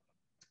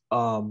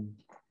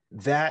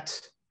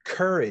that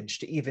courage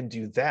to even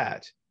do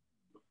that,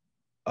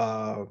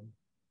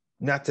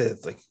 not to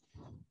like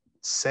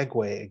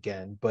segue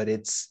again, but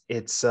it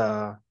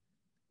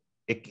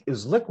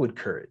was liquid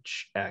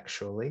courage,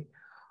 actually.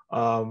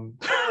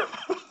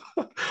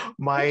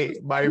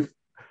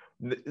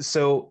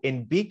 So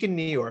in Beacon,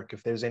 New York,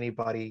 if there's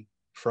anybody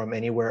from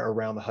anywhere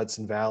around the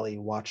Hudson Valley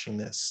watching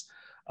this,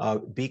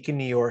 Beacon,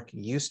 New York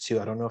used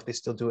to, I don't know if they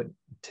still do it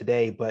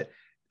today, but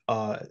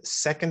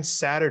Second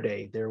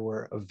Saturday, there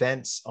were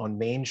events on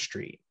Main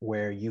Street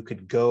where you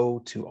could go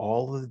to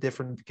all of the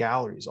different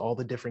galleries. All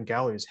the different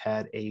galleries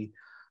had a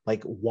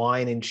like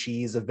wine and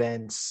cheese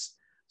events.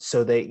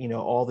 So they, you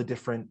know, all the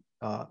different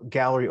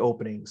gallery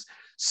openings.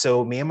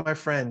 So me and my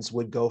friends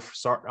would go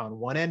start on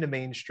one end of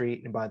Main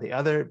Street, and by the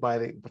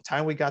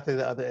time we got to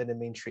the other end of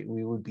Main Street,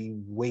 we would be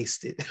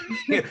wasted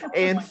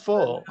and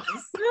full.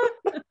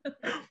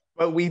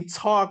 But we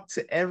talked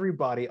to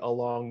everybody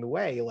along the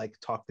way, like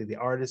talked to the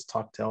artists,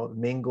 talked to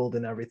mingled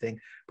and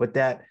everything. But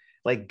that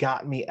like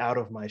got me out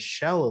of my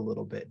shell a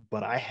little bit,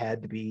 but I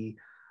had to be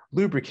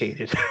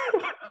lubricated.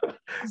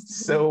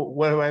 So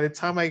by the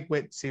time I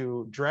went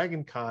to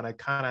Dragon Con, I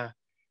kind of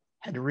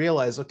had to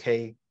realize,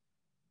 okay,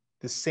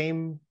 the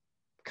same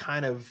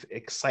kind of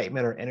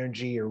excitement or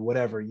energy or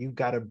whatever, you've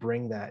got to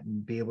bring that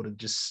and be able to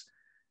just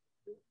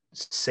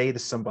say to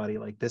somebody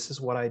like, this is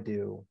what I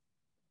do,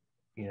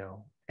 you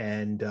know,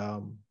 and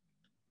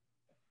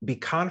be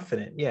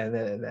confident. Yeah,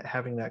 that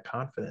having that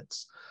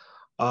confidence.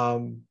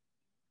 One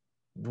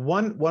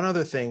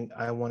other thing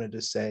I wanted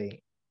to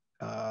say,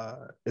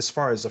 as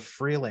far as a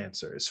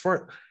freelancer, as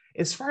far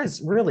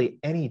as really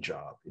any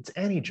job, it's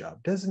any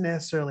job, doesn't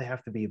necessarily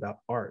have to be about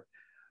art.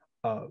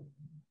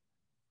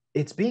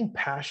 It's being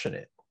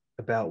passionate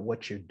about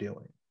what you're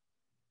doing.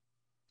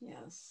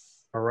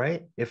 Yes. All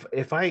right.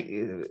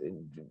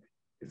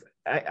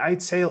 I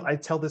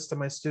tell this to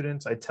my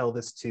students. I tell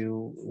this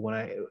to when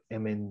I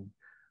am in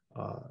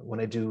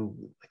when I do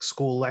like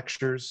school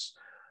lectures.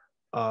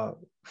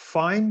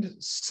 Find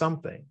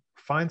some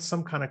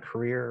kind of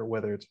career,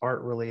 whether it's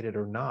art related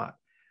or not,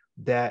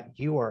 that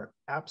you are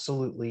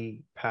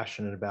absolutely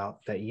passionate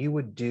about, that you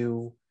would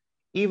do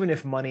even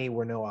if money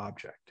were no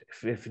object.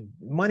 If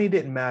money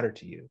didn't matter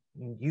to you,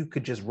 you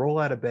could just roll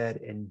out of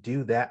bed and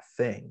do that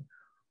thing.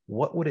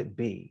 What would it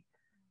be?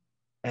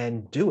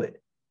 And do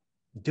it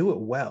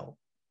well,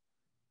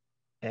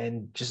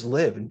 and just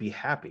live and be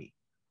happy,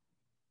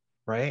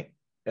 right?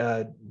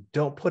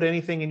 Don't put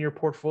anything in your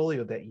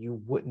portfolio that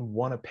you wouldn't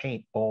want to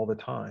paint all the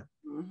time.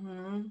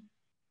 Mm-hmm.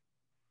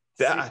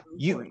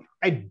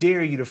 I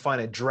dare you to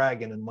find a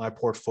dragon in my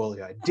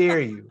portfolio. I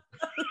dare you.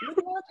 You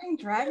want to paint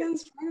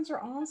dragons? Dragons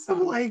are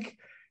awesome. I'm like,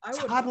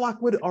 Todd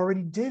Lockwood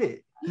already did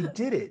it. He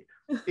did it.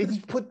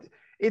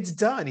 It's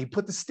done. He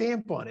put the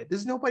stamp on it.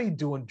 There's nobody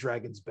doing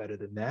dragons better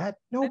than that.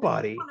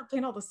 Nobody. I don't want to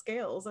paint all the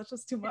scales. That's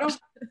just too much.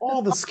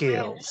 All the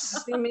scales.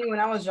 See me when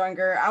I was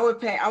younger. I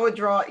would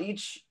draw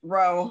each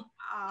row.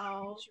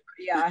 Wow.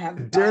 Yeah, I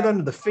have dirt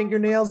under the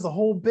fingernails, the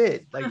whole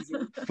bit, like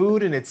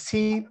food in its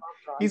teeth.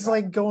 He's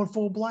like going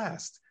full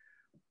blast.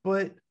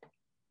 But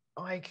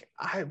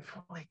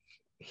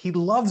he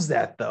loves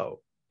that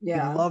though.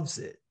 Yeah. He loves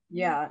it.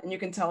 Yeah, and you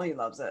can tell he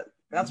loves it.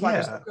 That's why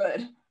they're so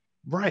good.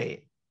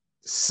 Right.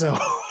 So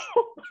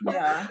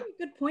yeah.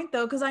 Good point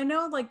though, because I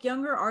know like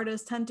younger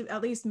artists tend to,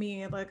 at least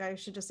me, like I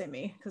should just say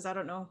me, because I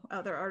don't know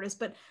other artists,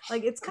 but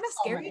like it's kind of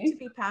scary to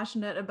be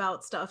passionate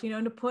about stuff, you know,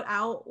 and to put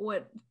out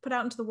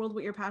into the world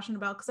what you're passionate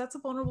about, because that's a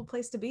vulnerable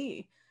place to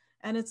be.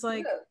 And it's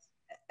like,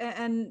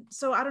 and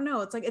so I don't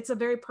know, it's like it's a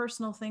very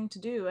personal thing to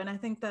do. And I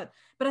think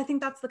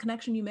that's the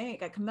connection you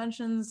make at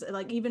conventions,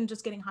 like even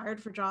just getting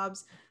hired for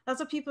jobs. That's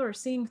what people are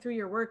seeing through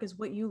your work, is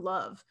what you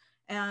love.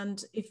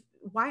 And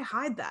why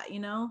hide that, you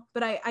know?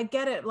 But I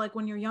get it, like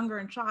when you're younger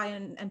and shy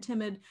and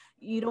timid,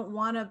 you don't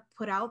want to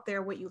put out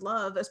there what you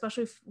love,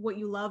 especially if what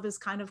you love is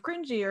kind of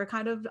cringy or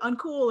kind of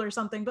uncool or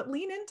something. But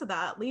lean into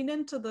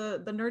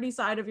the nerdy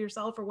side of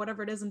yourself or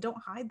whatever it is, and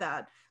don't hide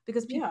that,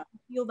 because people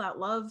feel that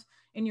love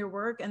in your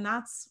work. And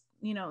that's,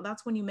 you know,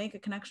 that's when you make a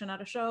connection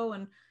at a show,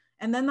 and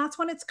then that's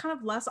when it's kind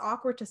of less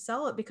awkward to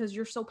sell it, because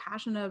you're so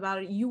passionate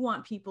about it. You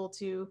want people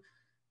to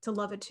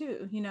love it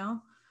too, you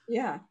know?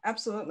 Yeah,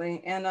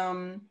 absolutely.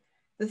 And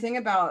the thing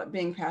about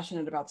being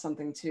passionate about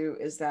something too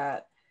is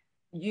that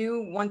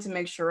you want to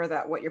make sure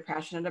that what you're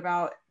passionate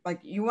about,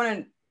 like you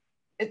want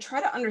to try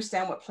to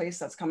understand what place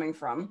that's coming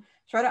from.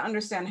 Try to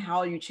understand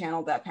how you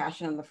channeled that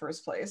passion in the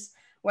first place.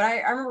 I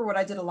remember what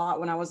I did a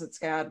lot when I was at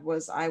SCAD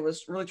was I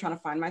was really trying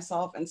to find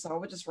myself. And so I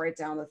would just write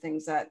down the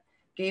things that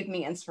gave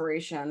me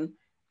inspiration,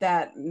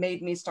 that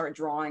made me start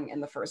drawing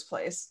in the first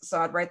place. So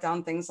I'd write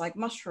down things like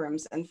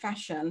mushrooms and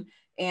fashion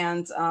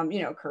and,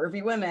 you know,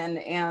 curvy women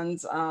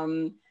and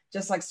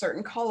just like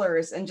certain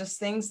colors and just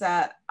things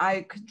that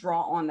I could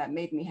draw on that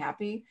made me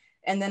happy.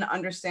 And then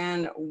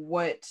understand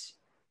what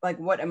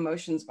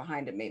emotions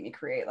behind it made me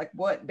create, like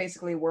what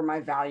basically were my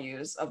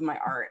values of my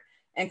art,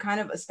 and kind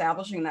of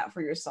establishing that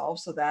for yourself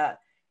so that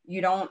you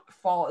don't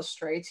fall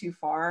astray too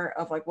far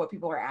of like what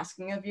people are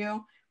asking of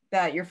you,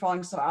 that you're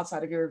falling so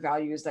outside of your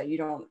values that you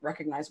don't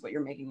recognize what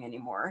you're making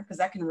anymore, because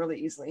that can really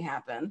easily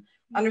happen.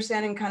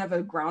 Understanding kind of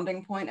a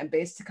grounding point, a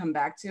base to come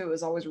back to,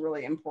 is always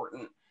really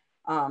important,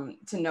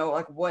 to know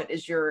like what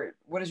is your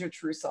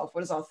true self,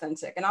 what is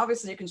authentic. And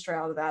obviously you can stray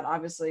out of that.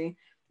 Obviously,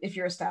 if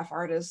you're a staff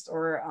artist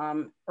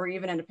or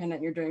even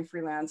independent, you're doing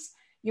freelance,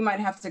 you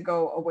might have to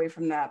go away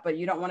from that, but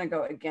you don't want to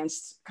go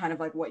against kind of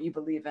like what you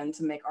believe in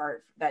to make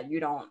art that you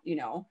don't, you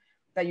know,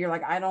 that you're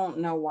like, I don't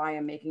know why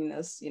I'm making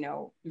this, you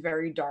know,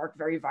 very dark,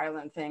 very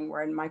violent thing,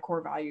 where my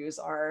core values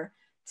are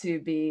to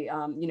be,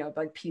 you know,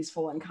 like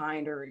peaceful and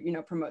kind, or, you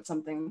know, promote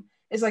something.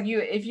 It's like,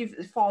 if you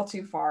fall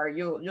too far,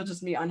 you'll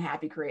just be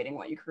unhappy creating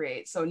what you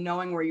create. So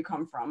knowing where you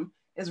come from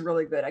is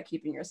really good at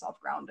keeping yourself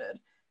grounded.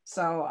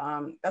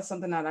 So that's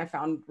something that I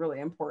found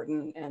really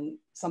important, and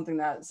something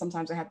that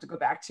sometimes I have to go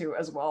back to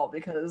as well,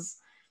 because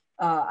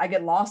I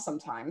get lost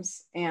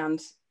sometimes,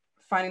 and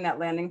finding that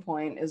landing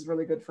point is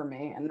really good for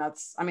me. And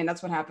that's, I mean,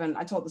 that's what happened.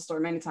 I told the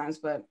story many times,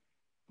 but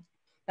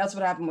that's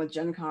what happened with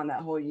Gen Con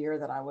that whole year,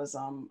 that I was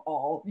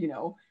all, you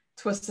know,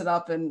 twisted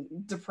up and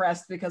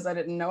depressed because I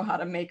didn't know how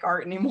to make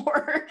art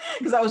anymore,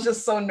 because I was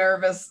just so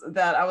nervous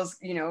that I was,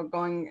 you know,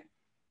 going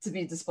to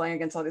be displaying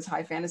against all these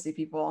high fantasy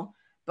people.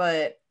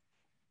 But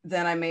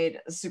then I made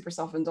a super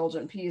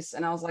self-indulgent piece,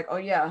 and I was like, oh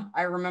yeah,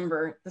 I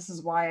remember, this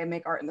is why I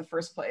make art in the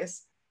first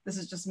place. This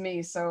is just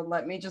me. So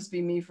let me just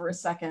be me for a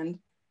second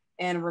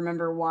and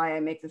remember why I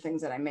make the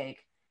things that I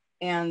make.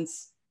 And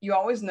you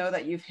always know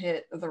that you've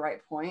hit the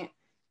right point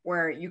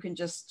where you can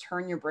just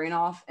turn your brain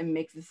off and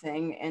make the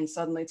thing, and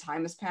suddenly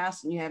time has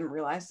passed and you haven't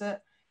realized it.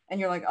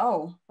 And you're like,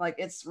 oh, like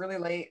it's really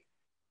late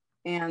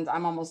and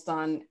I'm almost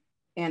done.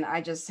 And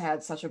I just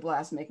had such a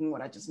blast making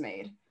what I just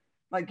made.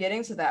 Like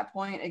getting to that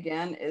point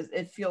again,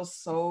 it feels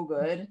so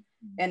good.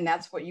 And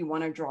that's what you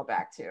want to draw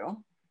back to.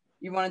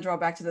 You want to draw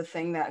back to the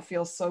thing that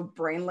feels so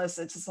brainless.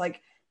 It's just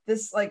like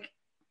this, like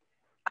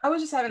I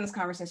was just having this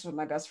conversation with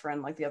my best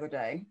friend like the other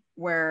day,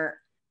 where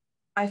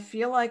I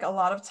feel like a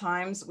lot of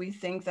times we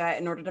think that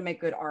in order to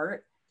make good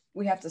art,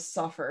 we have to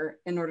suffer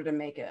in order to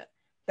make it.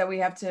 That we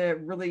have to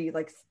really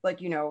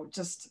you know,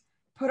 just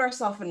put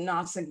ourselves in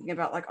knots thinking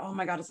about like, oh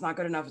my God, it's not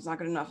good enough. It's not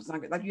good enough. It's not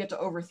good. Like you have to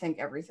overthink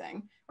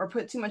everything or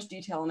put too much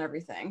detail in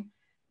everything.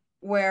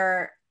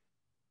 Where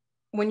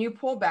when you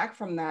pull back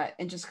from that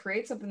and just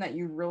create something that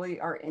you really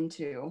are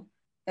into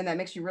and that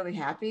makes you really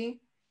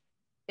happy,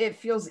 it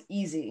feels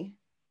easy.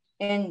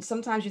 And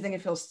sometimes you think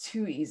it feels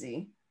too easy.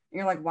 And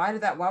you're like, why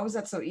was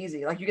that so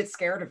easy? Like you get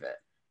scared of it.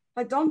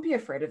 Like, don't be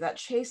afraid of that.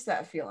 Chase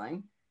that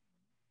feeling,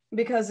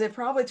 because it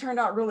probably turned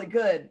out really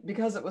good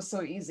because it was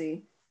so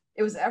easy.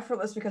 It was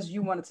effortless because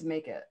you wanted to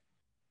make it.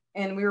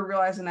 And we were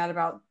realizing that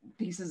about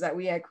pieces that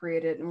we had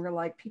created. And we were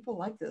like, people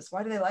like this.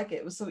 Why do they like it?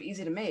 It was so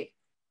easy to make.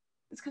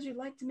 It's because you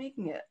liked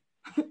making it.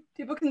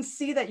 People can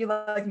see that you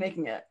like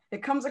making it.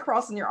 It comes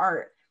across in your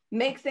art.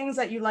 Make things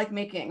that you like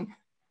making.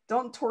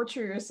 Don't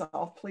torture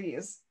yourself,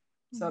 please.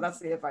 So that's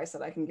the advice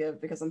that I can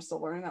give, because I'm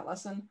still learning that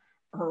lesson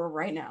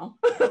right now.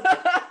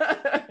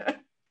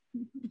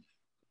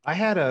 I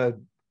had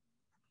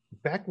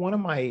one of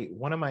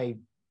my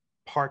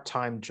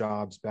part-time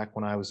jobs back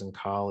when I was in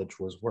college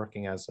was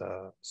working as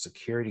a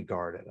security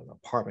guard at an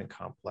apartment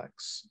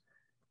complex.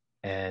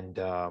 And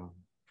I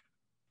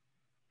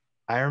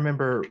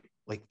remember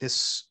like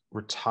this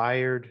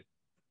retired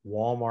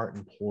Walmart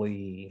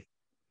employee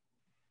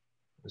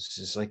was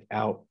just like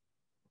out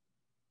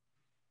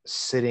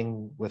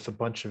sitting with a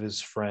bunch of his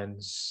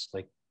friends,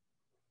 like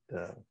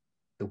the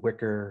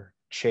wicker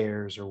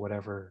chairs or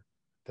whatever,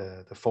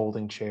 the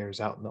folding chairs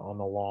out on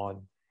the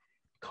lawn.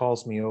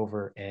 Calls me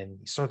over and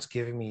he starts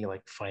giving me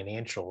like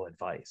financial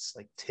advice,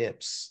 like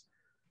tips.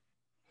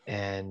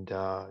 And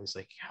he's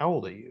like, how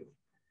old are you?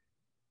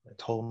 I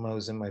told him I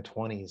was in my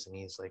 20s, and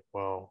he's like,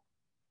 well,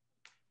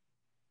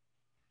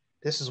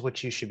 this is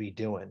what you should be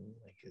doing.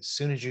 Like, as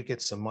soon as you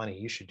get some money,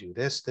 you should do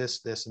this, this,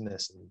 this, and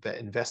this, and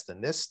invest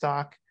in this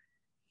stock,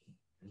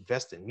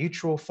 invest in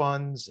mutual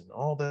funds and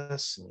all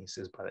this. And he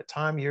says, by the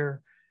time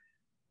you're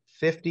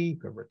 50, you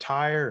can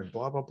retire and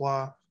blah, blah,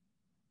 blah.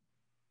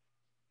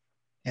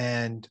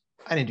 And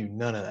I didn't do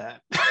none of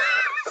that.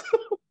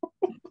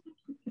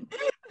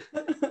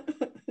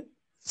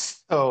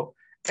 So,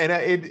 and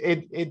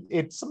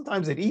it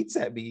sometimes it eats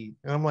at me,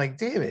 and I'm like,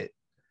 damn it.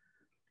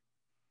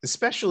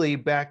 Especially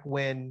back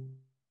when,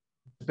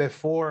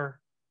 this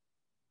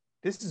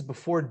is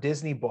before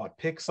Disney bought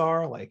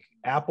Pixar, like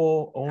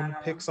Apple owned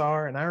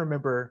Pixar. And I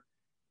remember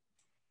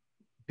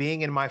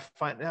being in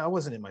I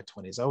wasn't in my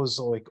 20s. I was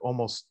like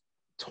almost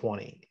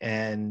 20.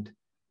 And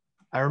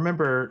I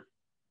remember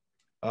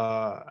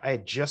I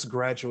had just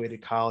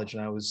graduated college,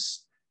 and I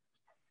was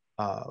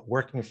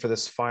working for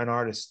this fine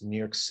artist in New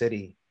York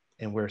City.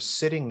 And we're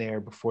sitting there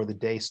before the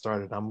day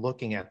started. I'm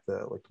looking at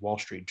the Wall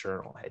Street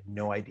Journal. I had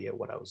no idea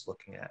what I was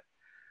looking at,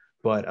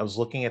 but I was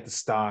looking at the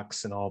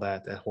stocks and all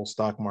that whole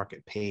stock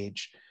market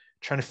page,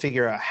 trying to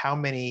figure out how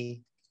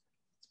many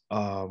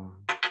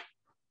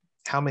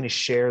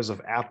shares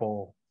of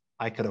Apple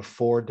I could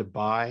afford to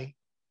buy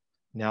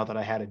now that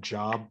I had a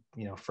job,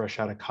 fresh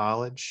out of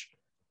college.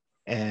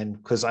 And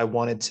because I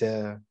wanted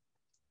to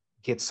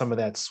get some of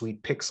that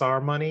sweet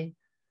Pixar money,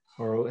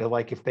 or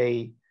like if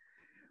they,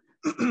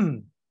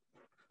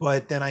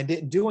 but then I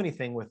didn't do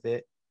anything with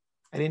it.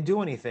 I didn't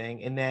do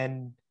anything. And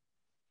then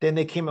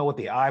they came out with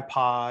the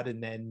iPod,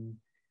 and then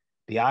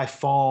the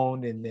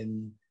iPhone, and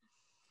then,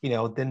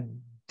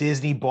 then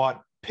Disney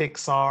bought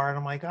Pixar, and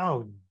I'm like,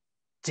 oh,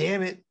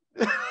 damn it.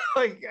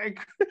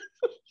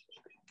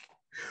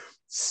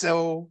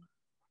 So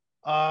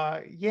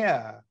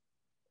Yeah,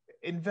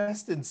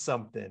 invest in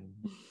something,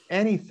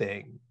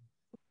 anything.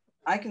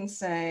 I can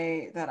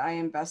say that I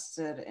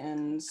invested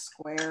in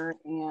Square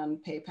and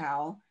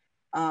PayPal.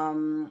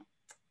 Um,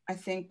 I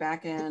think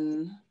back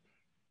in,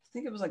 I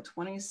think it was like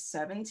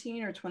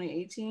 2017 or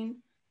 2018.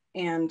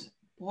 And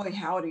boy,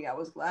 howdy, I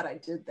was glad I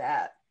did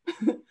that.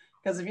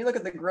 Because if you look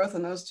at the growth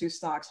in those two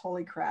stocks,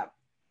 holy crap,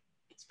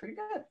 it's pretty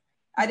good.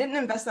 I didn't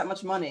invest that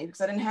much money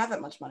because I didn't have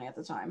that much money at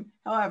the time.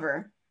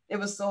 However, it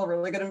was still a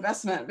really good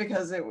investment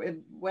because it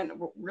went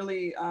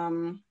really,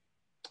 I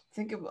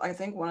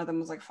think one of them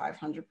was like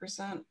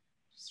 500%.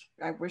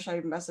 I wish I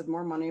invested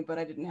more money, but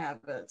I didn't have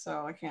it.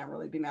 So I can't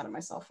really be mad at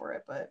myself for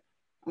it, but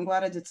I'm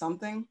glad I did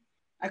something.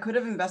 I could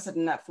have invested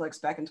in Netflix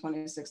back in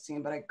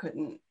 2016, but I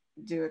couldn't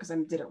do it because I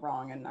did it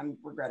wrong and I'm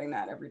regretting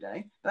that every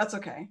day. But that's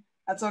okay.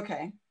 That's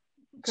okay.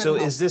 So Couldn't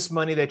help. is this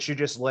money that you're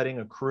just letting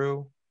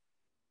accrue?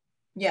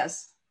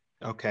 Yes.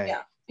 Okay.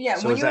 Yeah. Yeah.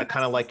 So When is you that invest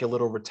kind of like a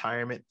little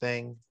retirement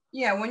thing?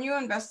 Yeah, when you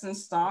invest in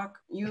stock,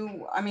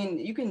 I mean,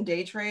 you can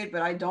day trade,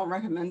 but I don't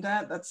recommend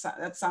that. That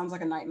sounds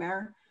like a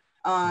nightmare.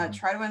 Mhm.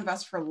 Try to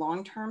invest for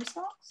long-term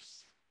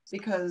stocks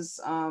because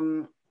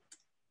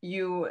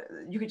you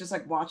could just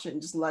like watch it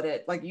and just let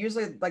it, like,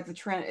 usually like the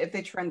trend, if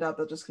they trend up,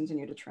 they'll just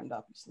continue to trend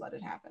up, just let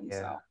it happen.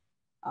 Yeah.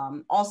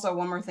 So also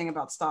one more thing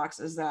about stocks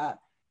is that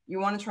you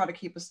want to try to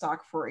keep a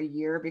stock for a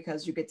year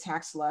because you get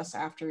taxed less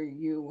after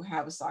you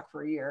have a stock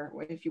for a year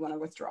if you want to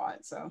withdraw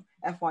it. So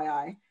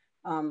FYI,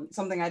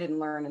 something I didn't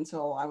learn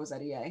until I was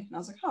at EA, and I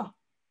was like, "Huh,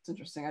 it's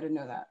interesting. I didn't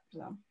know that."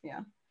 So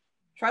yeah,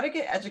 try to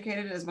get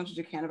educated as much as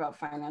you can about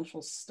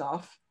financial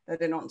stuff that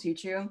they don't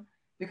teach you,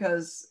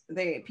 because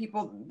the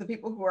people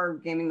who are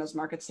gaming those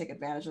markets take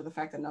advantage of the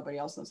fact that nobody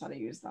else knows how to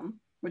use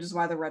them, which is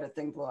why the Reddit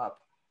thing blew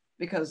up,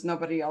 because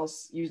nobody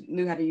else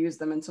knew how to use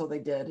them until they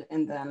did,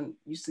 and then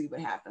you see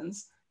what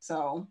happens.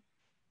 So,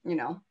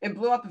 it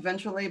blew up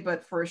eventually,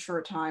 but for a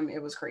short time,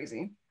 it was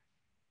crazy.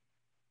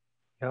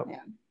 Yep.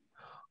 Yeah.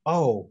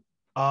 Oh,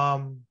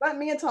 Let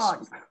me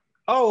talk.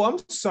 oh, I'm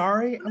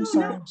sorry. I'm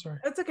sorry. I'm sorry.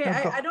 It's okay.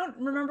 No, I don't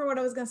remember what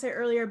I was going to say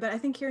earlier, but I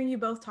think hearing you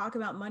both talk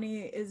about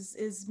money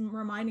is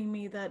reminding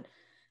me that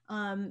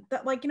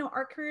that, like,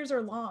 art careers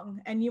are long,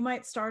 and you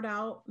might start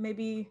out,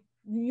 maybe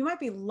you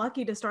might be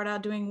lucky to start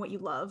out doing what you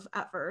love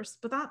at first,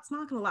 but that's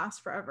not going to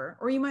last forever.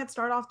 Or you might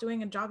start off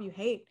doing a job you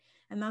hate,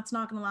 and that's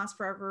not going to last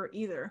forever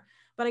either.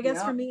 But I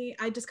guess for me,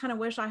 I just kind of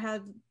wish I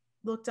had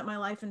looked at my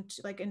life in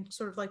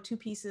sort of like two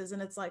pieces,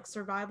 and it's like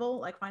survival,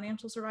 like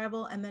financial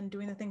survival, and then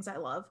doing the things I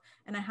love.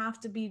 And I have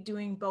to be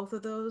doing both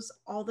of those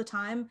all the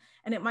time,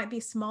 and it might be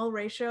small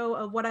ratio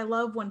of what I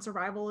love when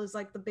survival is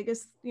like the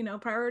biggest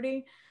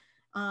priority.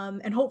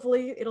 And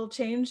hopefully it'll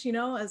change,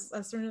 as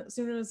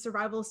soon as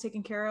survival is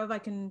taken care of, I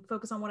can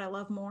focus on what I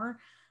love more.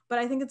 But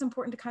I think it's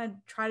important to kind of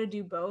try to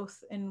do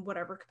both in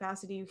whatever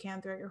capacity you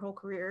can throughout your whole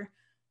career.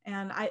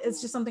 And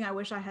it's just something I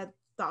wish I had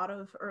thought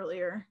of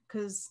earlier,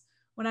 because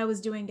when I was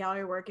doing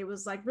gallery work, it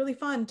was like really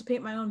fun to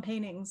paint my own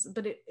paintings,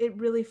 but it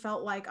really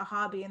felt like a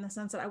hobby, in the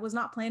sense that I was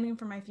not planning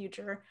for my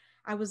future.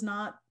 I was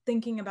not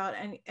thinking about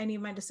any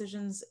of my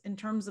decisions in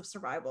terms of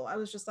survival. I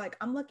was just like,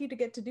 I'm lucky to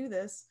get to do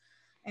this,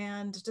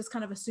 and just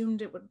kind of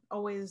assumed it would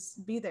always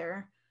be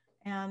there.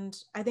 And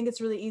I think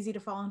it's really easy to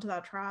fall into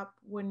that trap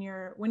when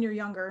you're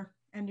younger,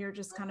 and you're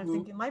just kind of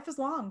thinking life is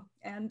long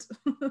and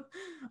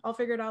I'll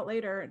figure it out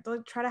later.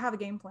 Try to have a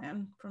game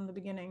plan from the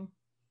beginning.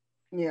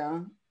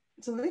 Yeah.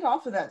 To lead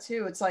off of that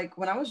too, it's like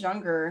when I was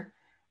younger,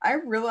 I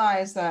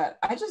realized that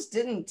I just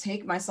didn't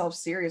take myself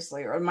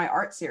seriously or my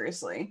art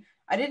seriously.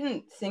 I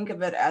didn't think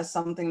of it as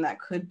something that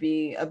could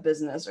be a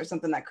business or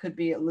something that could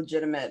be a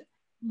legitimate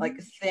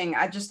like thing.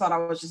 I just thought I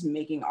was just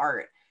making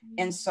art.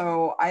 And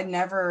so I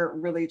never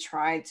really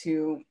tried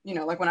to,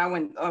 like when I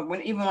went,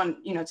 when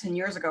 10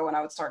 years ago, when I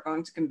would start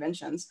going to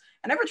conventions,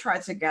 I never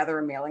tried to gather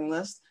a mailing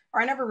list,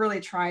 or I never really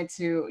tried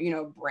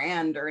to,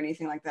 brand or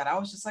anything like that. I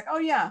was just like, oh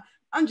yeah,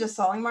 I'm just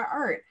selling my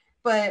art.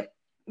 But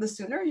the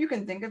sooner you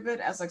can think of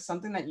it as like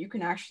something that you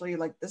can actually,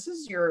 like, this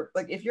is your,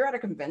 like, if you're at a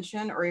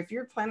convention or if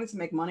you're planning to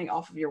make money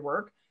off of your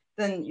work,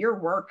 then your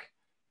work,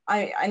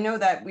 I know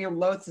that we're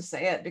loath to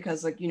say it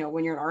because, like,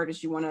 when you're an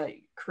artist, you want to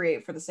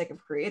create for the sake of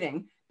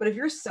creating. But if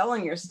you're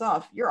selling your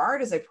stuff, your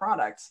art is a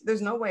product.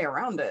 There's no way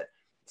around it.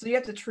 So you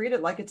have to treat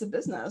it like it's a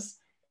business.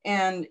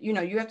 And,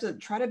 you have to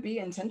try to be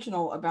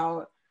intentional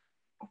about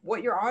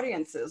what your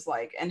audience is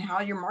like and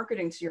how you're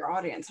marketing to your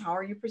audience. How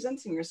are you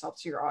presenting yourself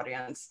to your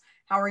audience?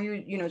 How are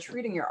you,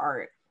 treating your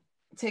art?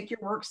 Take your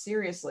work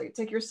seriously.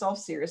 Take yourself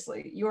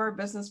seriously. You are a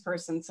business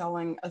person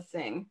selling a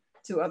thing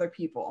to other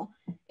people.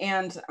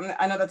 And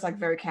I know that's like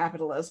very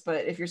capitalist,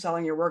 but if you're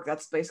selling your work,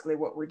 that's basically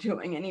what we're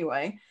doing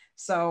anyway.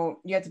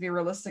 So you have to be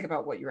realistic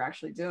about what you're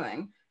actually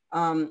doing.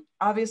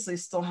 Obviously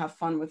still have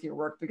fun with your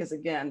work, because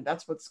again,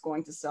 that's what's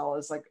going to sell,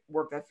 is like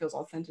work that feels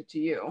authentic to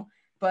you.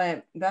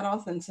 But that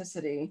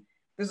authenticity,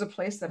 there's a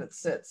place that it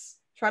sits.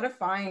 Try to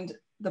find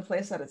the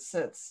place that it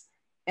sits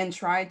and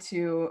try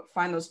to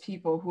find those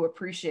people who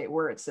appreciate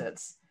where it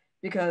sits,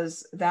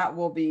 because that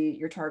will be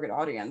your target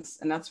audience,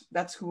 and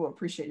that's who will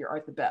appreciate your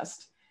art the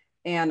best.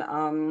 And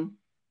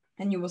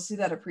and you will see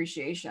that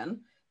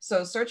appreciation.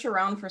 So search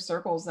around for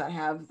circles that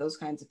have those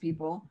kinds of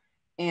people,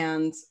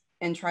 and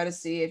try to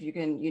see if you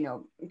can,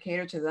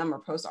 cater to them or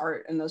post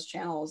art in those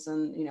channels,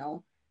 and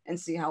and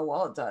see how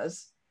well it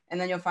does. And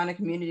then you'll find a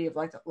community of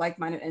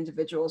like-minded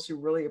individuals who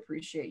really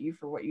appreciate you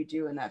for what you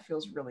do, and that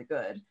feels really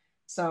good.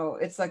 So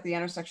it's like the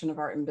intersection of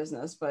art and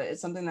business, but it's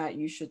something that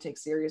you should take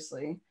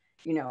seriously,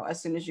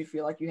 as soon as you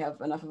feel like you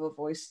have enough of a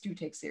voice to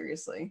take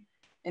seriously.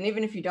 And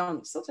even if you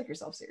don't, still take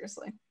yourself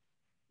seriously.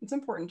 It's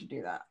important to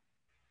do that.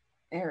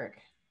 Eric.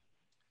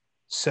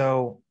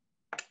 So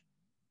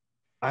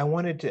I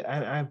wanted to,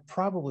 and I've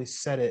probably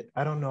said it,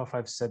 I don't know if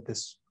I've said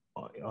this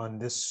on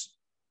this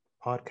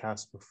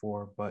podcast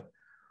before, but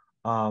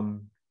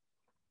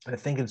I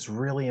think it's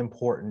really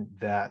important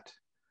that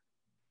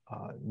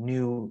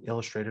new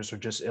illustrators or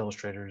just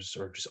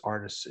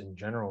artists in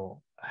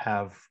general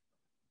have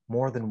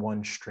more than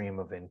one stream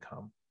of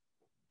income.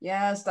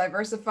 Yes,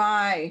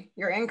 diversify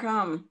your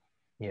income.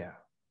 Yeah.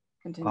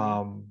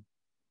 Continue.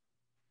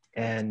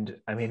 And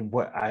I mean,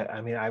 what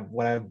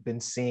I've been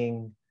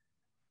seeing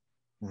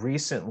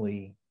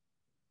recently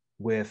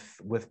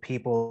with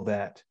people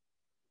that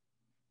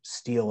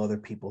steal other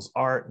people's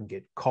art and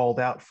get called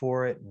out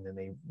for it, and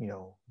then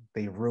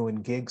they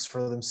ruin gigs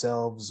for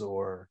themselves,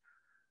 or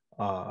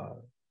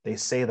they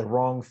say the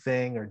wrong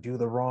thing or do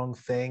the wrong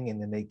thing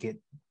and then they get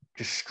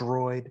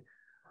destroyed,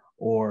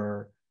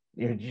 or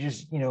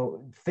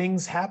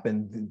things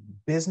happen.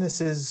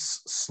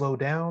 Businesses slow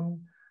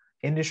down,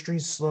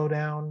 industries slow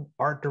down,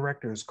 art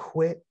directors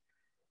quit.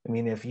 I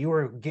mean, if you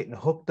are getting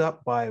hooked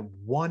up by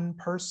one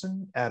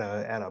person at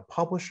a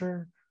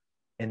publisher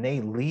and they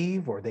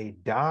leave or they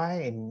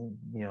die, and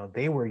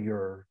they were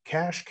your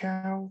cash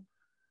cow,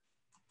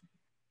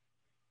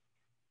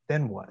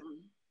 then what?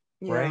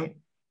 Yeah. Right?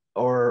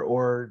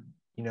 Or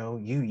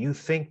you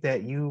think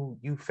that you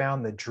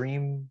found the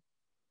dream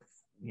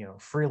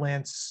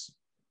freelance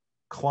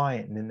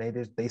client, and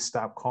then they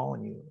stop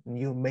calling you, and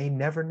you may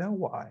never know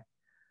why.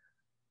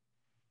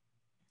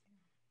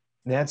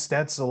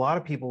 That's a lot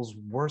of people's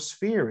worst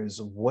fear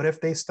is, what if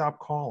they stop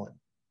calling?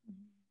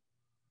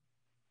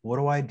 What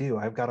do I do?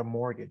 I've got a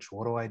mortgage.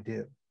 What do I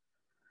do?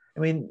 I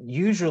mean,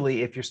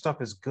 usually if your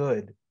stuff is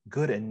good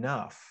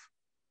enough,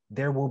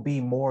 there will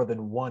be more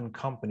than one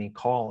company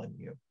calling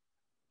you.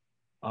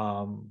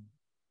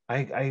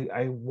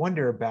 I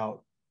wonder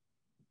about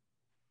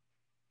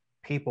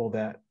people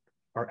that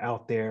are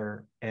out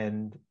there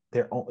and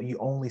you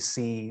only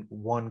see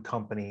one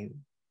company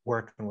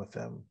working with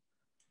them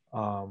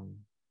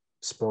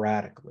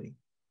sporadically.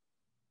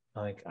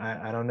 Like,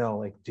 I don't know,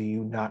 like, do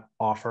you not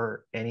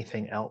offer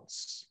anything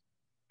else?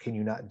 Can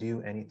you not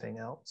do anything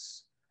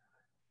else?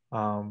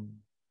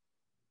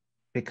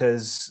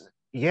 Because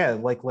yeah,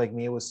 like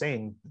Mia was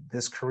saying,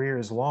 this career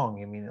is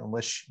long. I mean,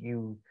 unless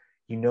you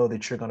know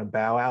that you're going to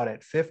bow out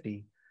at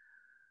 50,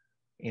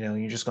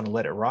 you're just going to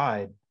let it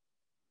ride.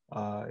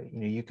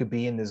 You could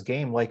be in this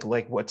game like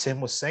what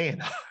Tim was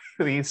saying.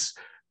 He's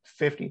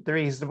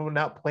 53. He's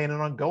not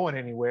planning on going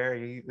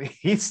anywhere.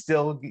 He's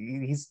still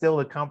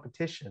a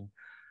competition.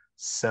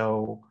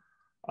 So,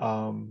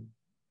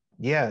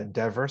 yeah,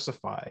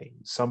 diversify.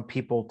 Some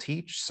people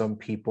teach. Some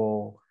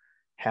people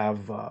have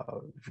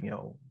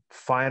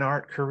fine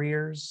art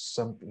careers.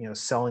 Some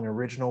selling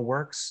original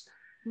works.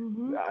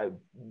 Mm-hmm.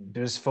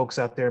 There's folks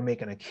out there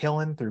making a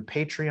killing through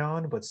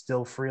Patreon, but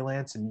still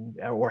freelance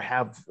or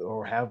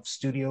have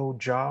studio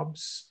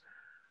jobs.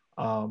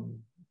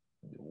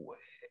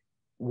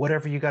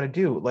 Whatever you got to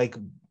do. Like,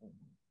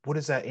 what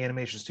is that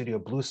animation studio?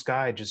 Blue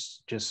Sky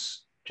just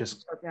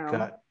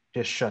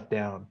shut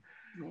down.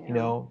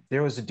 Yeah.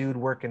 There was a dude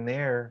working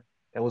there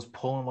that was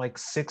pulling like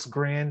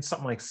 $6,000,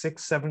 something like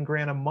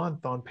 $6-7 a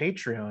month on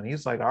Patreon.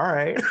 He's like, all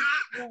right.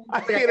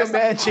 I can't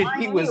imagine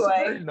he was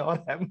earning all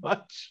that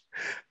much.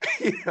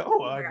 I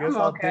guess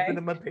I'll dip into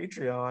my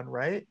Patreon,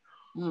 right?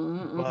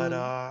 Mm-hmm.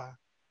 But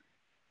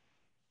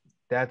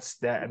that's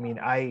that. I mean,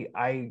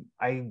 I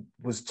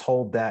was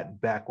told that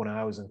back when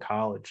I was in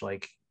college.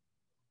 Like,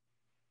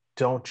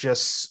 don't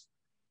just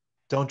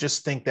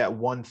think that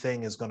one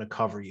thing is going to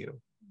cover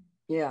you.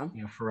 Yeah.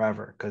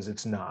 Forever, because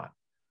it's not.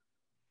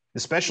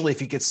 Especially if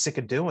you get sick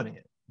of doing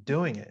it.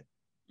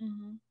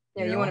 Mm-hmm.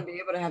 Yeah, you want to be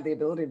able to have the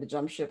ability to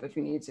jump ship if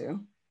you need to.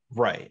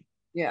 Right.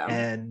 Yeah.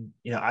 And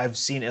I've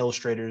seen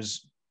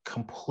illustrators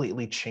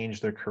completely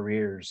change their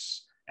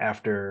careers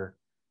after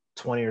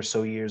 20 or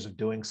so years of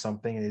doing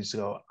something, and they just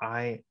go,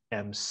 I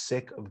am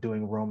sick of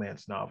doing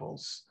romance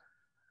novels.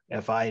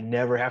 If I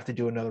never have to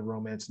do another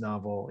romance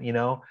novel, and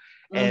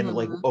mm-hmm.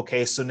 like,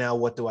 okay, so now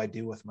what do I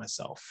do with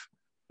myself?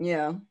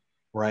 Yeah.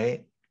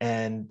 Right.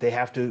 And they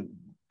have to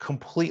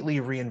completely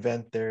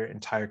reinvent their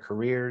entire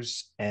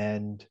careers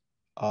and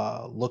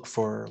look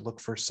for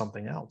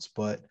something else.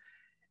 But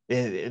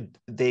the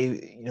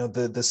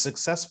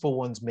successful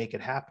ones make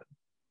it happen.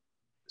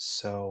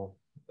 So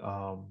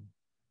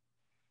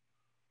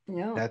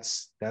yeah,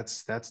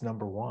 that's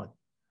number one.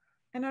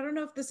 And I don't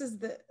know if this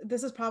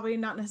is probably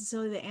not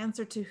necessarily the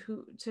answer to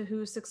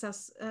who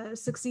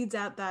succeeds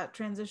at that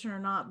transition or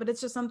not, but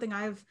it's just something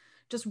I've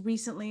just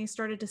recently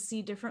started to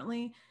see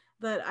differently,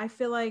 that I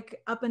feel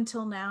like up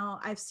until now,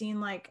 I've seen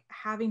like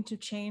having to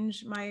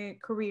change my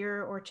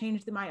career or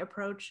change my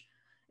approach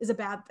is a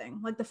bad thing.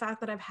 Like the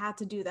fact that I've had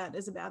to do that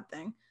is a bad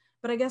thing.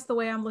 But I guess the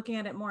way I'm looking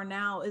at it more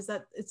now is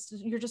that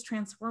you're just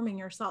transforming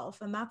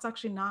yourself, and that's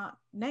actually not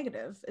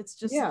negative. It's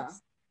just, Yeah.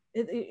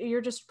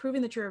 You're just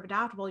proving that you're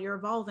adaptable, you're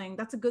evolving.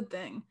 That's a good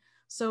thing.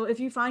 So if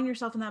you find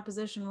yourself in that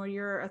position where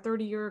you're a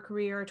 30-year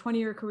career, a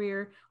 20-year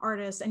career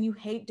artist, and you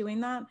hate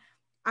doing that,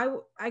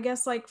 I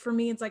guess like for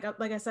me, it's like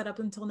I said, up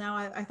until now,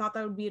 I thought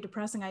that would be a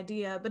depressing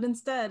idea, but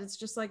instead it's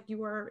just like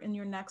you are in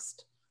your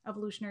next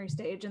evolutionary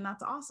stage, and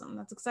that's awesome.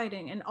 That's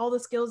exciting. And all the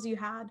skills you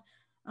had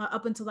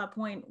up until that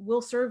point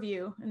will serve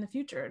you in the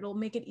future. It'll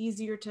make it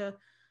easier to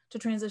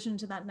transition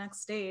to that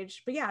next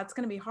stage. But yeah, it's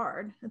going to be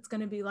hard. It's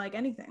going to be like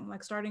anything,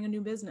 like starting a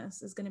new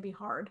business is going to be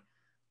hard,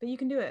 but you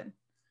can do it.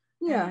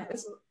 Yeah.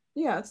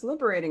 It's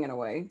liberating in a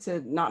way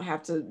to not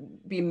have to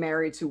be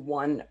married to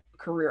one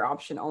career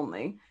option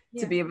only,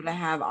 to be able to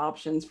have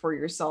options for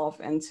yourself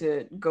and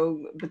to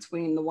go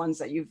between the ones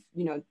that you've,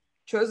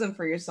 chosen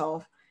for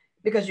yourself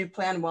because you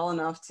plan well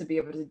enough to be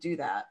able to do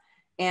that.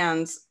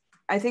 And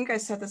I think I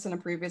said this in a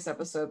previous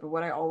episode, but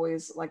what I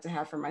always like to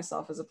have for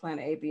myself is a plan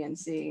A, B, and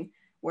C,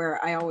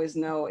 where I always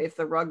know if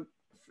the rug,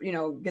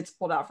 gets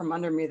pulled out from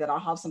under me, that I'll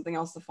have something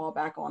else to fall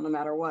back on no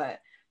matter what.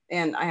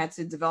 And I had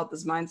to develop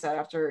this mindset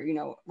after,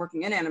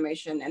 working in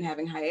animation and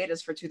having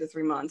hiatus for 2 to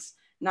 3 months,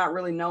 not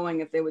really knowing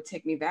if they would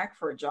take me back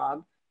for a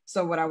job.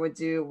 So what I would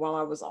do while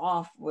I was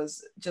off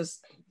was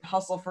just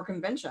hustle for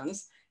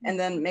conventions and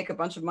then make a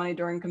bunch of money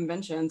during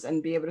conventions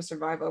and be able to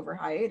survive over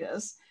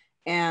hiatus.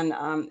 And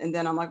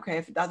then I'm like, okay,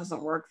 if that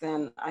doesn't work,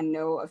 then I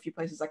know a few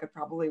places I could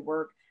probably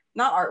work,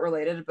 not art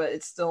related, but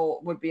it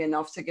still would be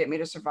enough to get me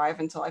to survive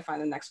until I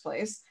find the next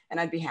place. And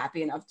I'd be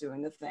happy enough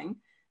doing the thing.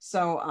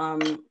 So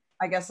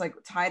I guess like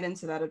tied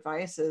into that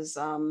advice is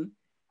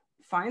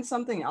find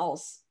something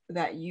else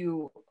that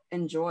you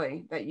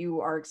enjoy, that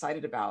you are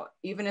excited about,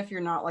 even if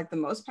you're not like the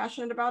most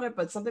passionate about it,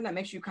 but something that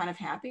makes you kind of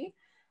happy.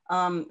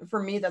 For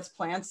me, that's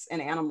plants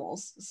and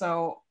animals.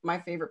 So my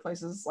favorite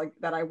places like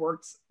that I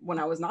worked when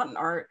I was not in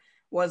art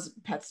was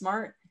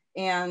PetSmart.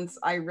 And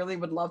I really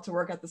would love to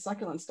work at the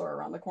succulent store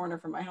around the corner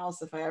from my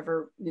house if I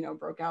ever,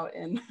 broke out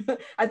in,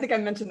 I think I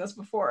mentioned this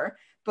before,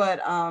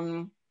 but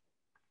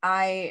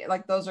I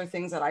like, those are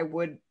things that I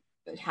would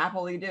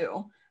happily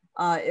do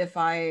if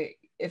I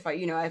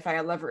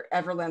had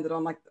ever landed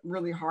on like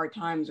really hard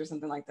times or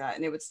something like that,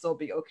 and it would still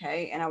be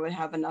okay, and I would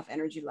have enough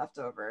energy left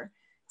over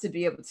to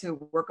be able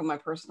to work on my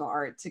personal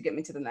art to get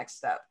me to the next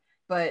step.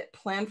 But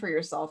plan for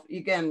yourself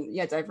again.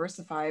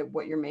 Diversify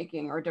what you're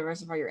making or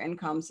diversify your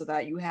income so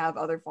that you have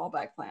other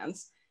fallback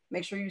plans.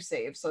 Make sure you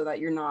save so that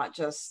you're not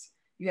just,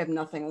 you have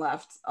nothing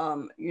left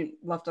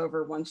left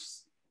over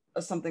once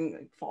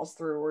something falls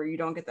through, or you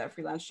don't get that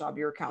freelance job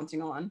you're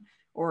counting on,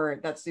 or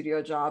that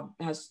studio job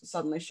has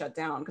suddenly shut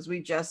down. Because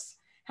we just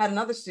had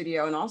another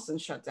studio in Austin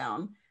shut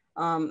down,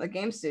 a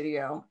game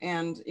studio,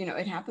 and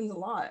it happens a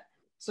lot.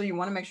 So you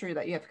want to make sure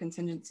that you have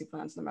contingency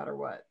plans no matter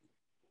what.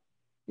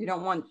 You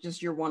don't want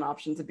just your one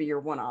option to be your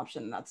one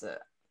option, and that's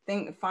it.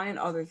 Find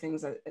other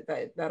things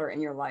that are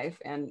in your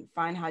life and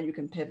find how you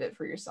can pivot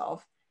for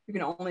yourself. You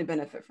can only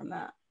benefit from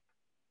that.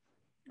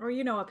 Or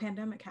a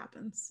pandemic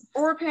happens.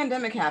 Or a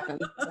pandemic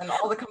happens and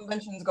all the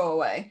conventions go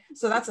away.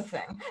 So that's a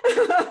thing.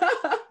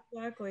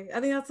 Exactly. I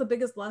think that's the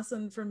biggest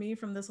lesson for me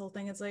from this whole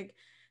thing. It's like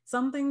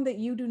something that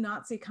you do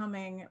not see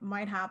coming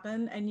might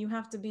happen, and you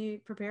have to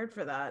be prepared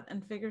for that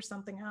and figure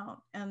something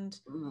out. And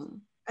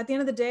at the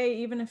end of the day,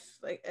 even if,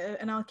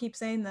 and I'll keep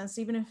saying this,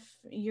 even if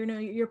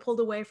you're pulled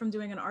away from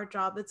doing an art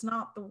job, it's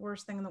not the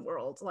worst thing in the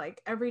world.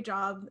 Like every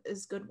job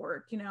is good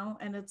work,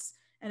 and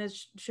it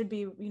should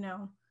be,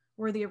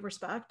 worthy of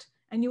respect.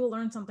 And you will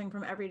learn something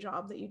from every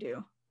job that you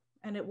do,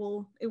 and it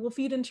will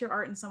feed into your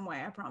art in some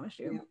way. I promise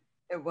you.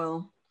 Yeah, it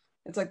will.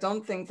 It's like,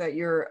 don't think that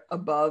you're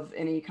above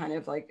any kind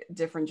of like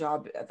different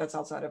job that's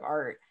outside of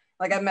art.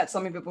 Like I've met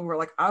so many people who are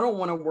like, I don't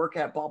want to work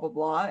at blah, blah,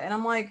 blah. And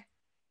I'm like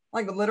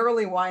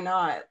literally, why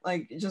not?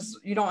 Like, just,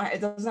 it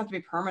doesn't have to be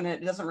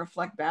permanent. It doesn't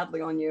reflect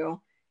badly on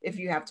you if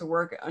you have to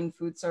work on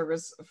food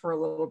service for a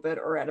little bit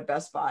or at a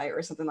Best Buy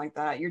or something like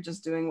that. You're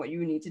just doing what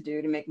you need to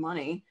do to make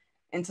money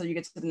until you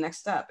get to the next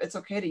step. It's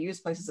okay to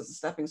use places as a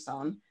stepping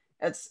stone.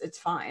 It's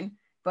fine,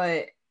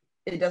 but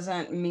it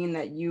doesn't mean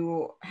that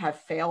you have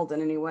failed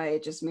in any way.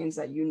 It just means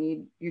that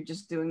you're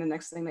just doing the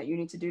next thing that you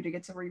need to do to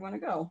get to where you want to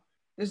go.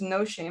 There's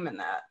no shame in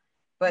that.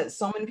 But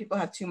so many people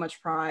have too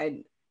much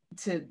pride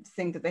to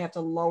think that they have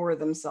to lower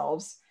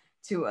themselves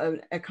to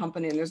a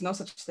company. And there's no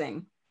such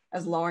thing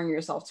as lowering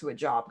yourself to a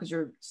job, because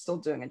you're still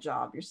doing a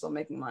job. You're still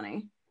making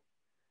money.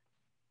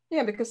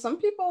 Yeah, because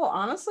some people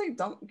honestly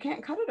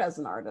can't cut it as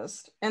an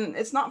artist. And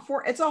it's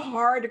a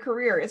hard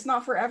career. It's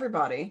not for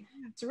everybody.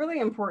 It's really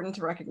important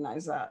to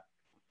recognize that.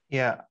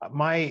 Yeah,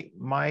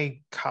 my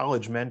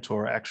college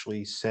mentor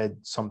actually said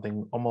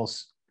something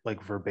almost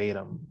like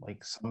verbatim,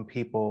 like some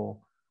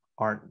people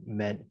aren't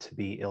meant to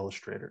be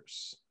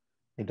illustrators.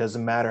 It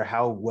doesn't matter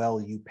how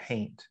well you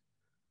paint.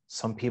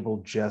 Some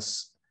people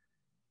just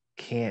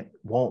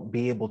won't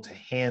be able to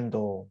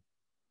handle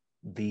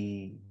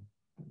the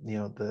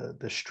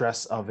the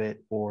stress of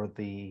it or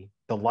the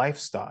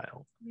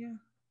lifestyle. Yeah.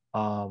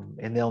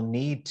 And they'll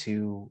need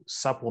to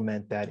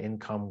supplement that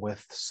income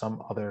with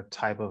some other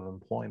type of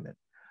employment.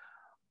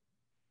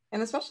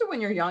 And especially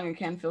when you're young, it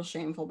can feel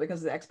shameful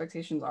because the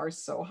expectations are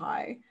so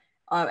high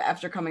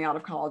after coming out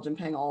of college and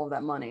paying all of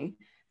that money.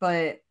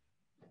 But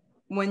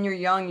when you're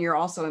young, you're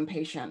also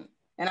impatient.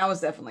 And I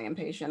was definitely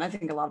impatient. I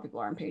think a lot of people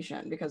are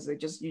impatient because you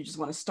just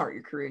want to start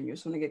your career and you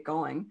just want to get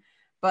going.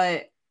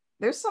 But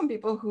there's some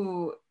people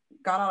who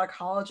got out of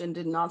college and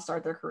did not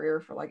start their career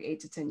for like 8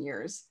 to 10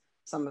 years.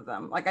 Some of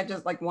them,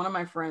 like one of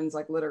my friends,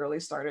 like literally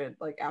started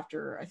like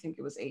after I think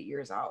it was 8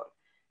 years out,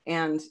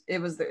 and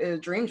it was a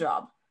dream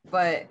job,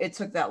 but it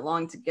took that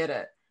long to get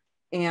it.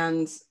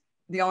 And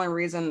the only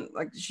reason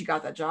like she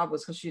got that job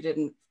was because she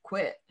didn't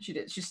quit.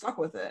 She stuck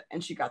with it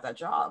and she got that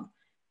job.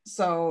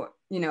 So,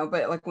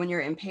 but like when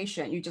you're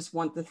impatient, you just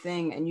want the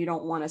thing and you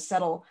don't want to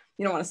settle.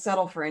 You don't want to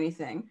settle for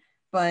anything.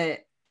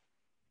 But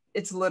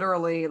it's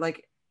literally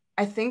like,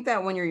 I think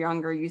that when you're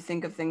younger, you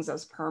think of things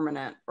as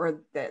permanent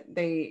or that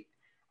they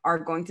are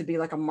going to be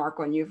like a mark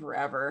on you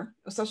forever,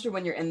 especially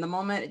when you're in the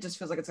moment. It just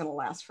feels like it's going to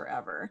last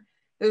forever.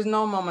 There's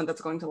no moment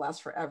that's going to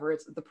last forever.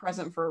 It's the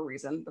present for a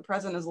reason. The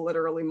present is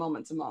literally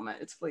moment to moment.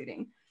 It's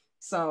fleeting.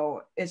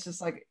 So it's just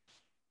like,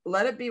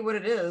 let it be what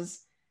it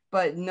is,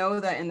 but know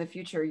that in the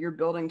future you're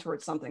building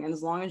towards something. And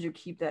as long as you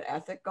keep that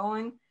ethic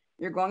going,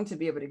 you're going to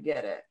be able to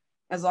get it.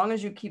 As long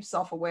as you keep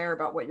self-aware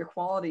about what your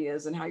quality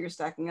is and how you're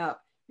stacking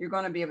up, you're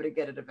going to be able to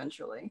get it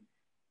eventually.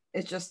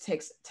 It just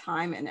takes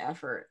time and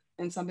effort.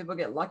 And some people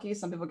get lucky.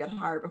 Some people get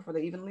hired before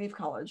they even leave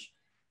college.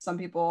 Some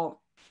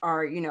people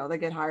are, they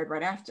get hired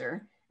right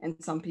after. And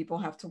some people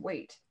have to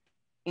wait.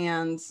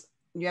 And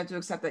you have to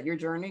accept that your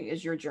journey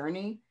is your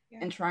journey. Yeah.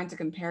 And trying to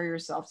compare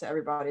yourself to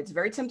everybody. It's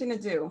very tempting to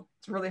do.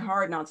 It's really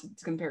hard not to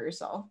compare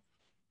yourself.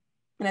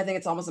 And I think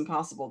it's almost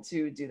impossible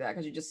to do that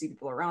because you just see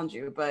people around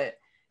you. But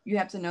you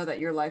have to know that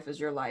your life is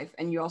your life.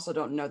 And you also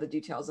don't know the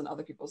details in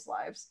other people's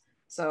lives.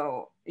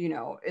 So,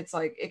 it's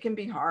like, it can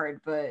be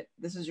hard, but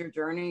this is your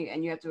journey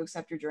and you have to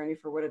accept your journey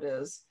for what it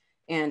is.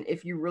 And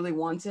if you really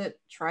want it,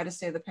 try to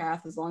stay the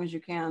path as long as you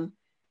can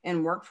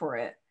and work for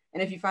it.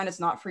 And if you find it's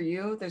not for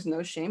you, there's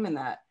no shame in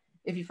that.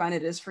 If you find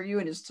it is for you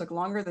and it just took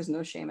longer, there's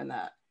no shame in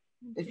that.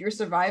 If you're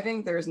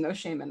surviving, there is no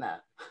shame in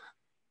that.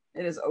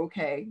 It is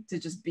okay to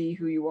just be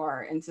who you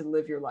are and to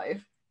live your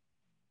life.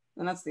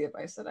 And that's the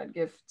advice that I'd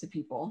give to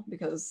people,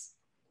 because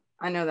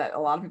I know that a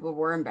lot of people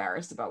were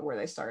embarrassed about where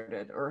they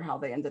started or how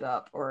they ended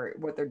up or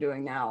what they're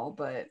doing now,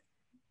 but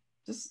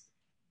just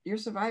you're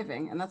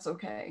surviving and that's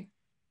okay.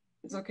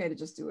 It's okay to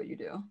just do what you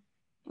do.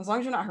 As long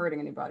as you're not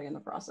hurting anybody in the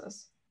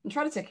process, and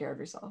try to take care of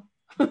yourself.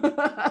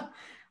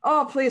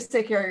 Oh, please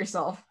take care of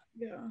yourself.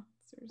 Yeah,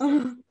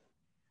 seriously.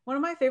 One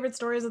of my favorite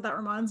stories that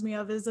reminds me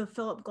of is of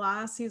Philip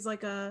Glass. He's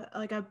like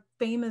a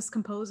famous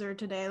composer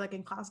today, like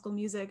in classical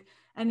music.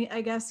 And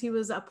I guess he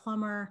was a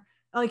plumber,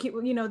 like,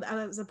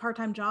 as a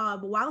part-time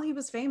job while he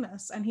was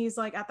famous. And he's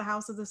like at the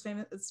house of this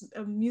famous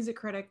music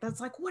critic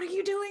that's like, what are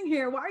you doing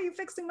here? Why are you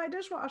fixing my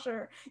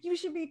dishwasher? You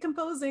should be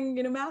composing,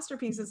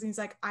 masterpieces. And he's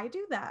like, I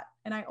do that.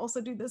 And I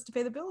also do this to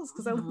pay the bills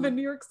because I live in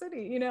New York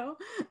City,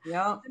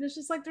 Yeah. And it's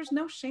just like, there's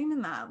no shame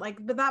in that. Like,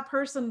 but that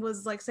person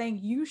was like saying,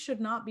 you should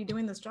not be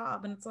doing this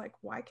job. And it's like,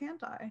 why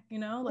can't I?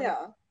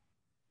 Yeah.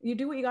 You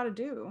do what you got to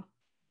do.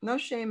 No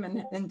shame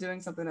in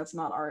doing something that's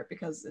not art,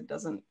 because it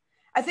doesn't.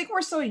 I think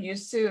we're so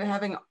used to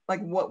having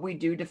like what we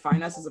do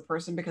define us as a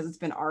person because it's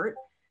been art.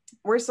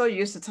 We're so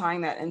used to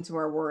tying that into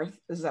our worth,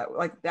 is that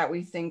like that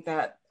we think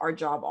that our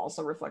job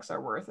also reflects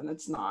our worth, and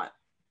it's not.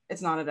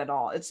 It's not it at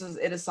all. It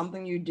is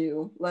something you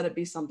do. Let it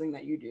be something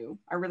that you do.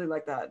 I really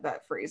like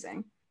that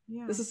phrasing.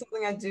 Yeah. This is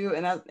something I do,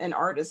 and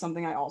art is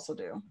something I also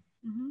do.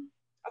 Mm-hmm.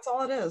 That's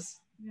all it is.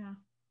 Yeah,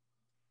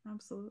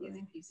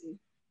 absolutely. Easy.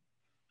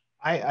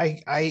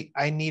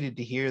 I needed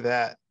to hear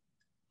that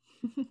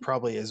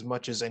probably as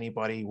much as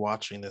anybody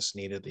watching this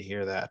needed to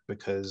hear that,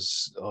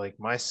 because like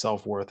my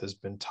self-worth has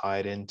been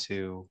tied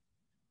into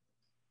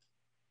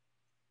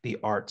the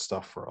art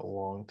stuff for a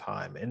long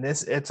time. And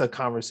it's a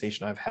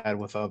conversation I've had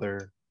with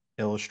other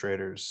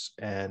illustrators,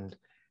 and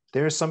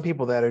there's some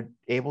people that are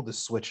able to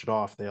switch it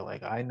off. They're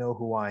like, I know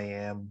who I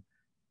am.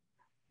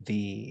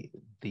 The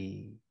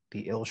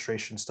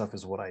illustration stuff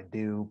is what I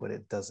do, but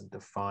it doesn't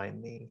define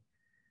me.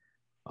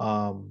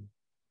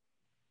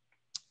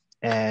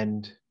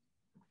 And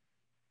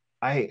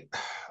I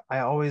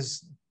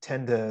always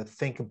tend to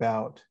think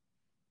about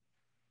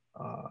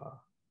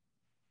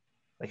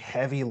like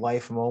heavy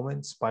life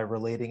moments by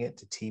relating it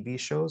to TV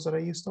shows that I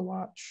used to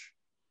watch.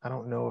 I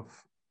don't know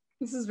if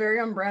this is very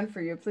on brand for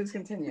you. Please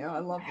continue. I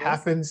love this.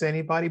 Happens to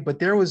anybody, but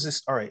there was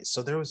this. All right,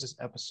 so there was this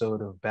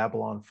episode of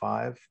Babylon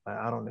 5.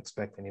 I don't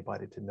expect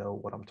anybody to know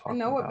what I'm talking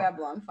about. I know what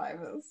Babylon 5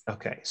 is.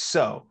 Okay,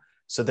 so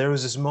there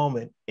was this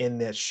moment in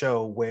that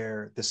show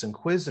where this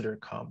Inquisitor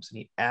comes and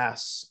he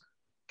asks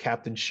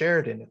Captain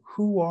Sheridan,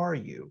 "Who are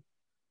you?"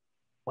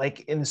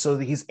 Like, and so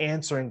he's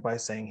answering by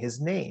saying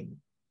his name.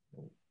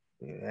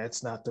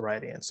 That's not the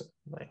right answer.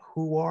 Like,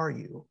 who are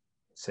you?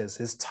 says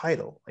his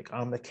title, like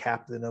I'm the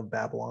captain of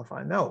Babylon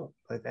 5. No,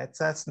 like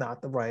that's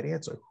not the right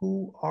answer.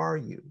 Who are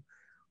you?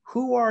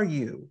 Who are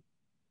you?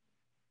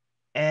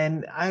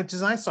 And I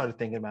started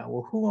thinking about,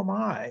 well, who am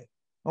I?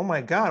 Oh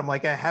my God, I'm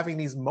like having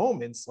these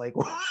moments, like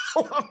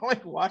I'm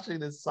like watching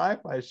this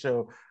sci-fi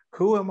show.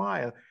 Who am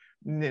I?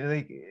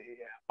 Like,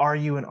 are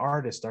you an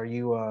artist? Are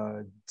you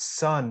a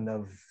son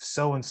of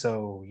so and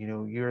so? You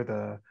know, you're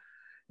the,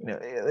 you know,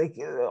 like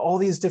all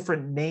these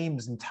different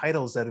names and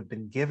titles that have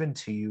been given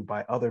to you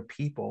by other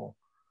people.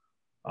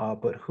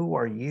 But who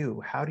are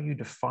you? How do you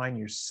define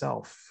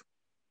yourself,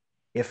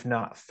 if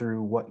not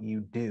through what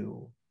you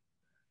do?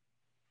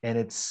 And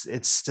it's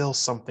still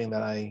something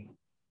that I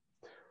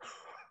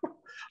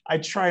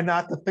try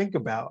not to think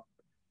about.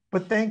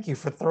 But thank you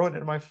for throwing it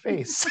in my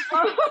face.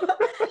 I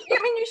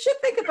mean, you should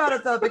think about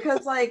it though,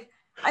 because like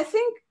I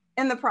think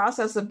in the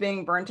process of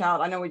being burnt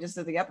out, I know we just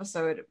did the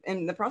episode,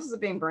 in the process of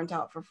being burnt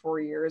out for 4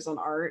 years on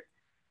art,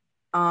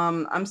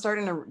 I'm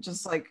starting to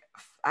just like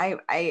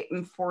I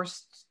am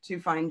forced to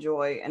find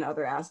joy in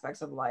other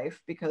aspects of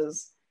life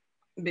because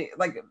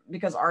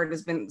art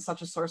has been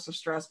such a source of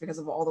stress because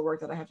of all the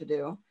work that I have to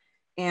do.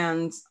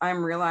 And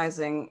I'm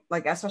realizing,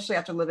 like, especially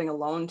after living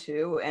alone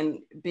too and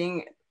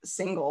being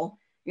single,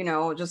 you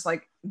know, just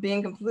like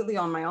being completely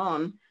on my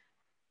own,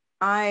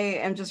 I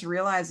am just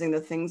realizing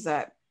the things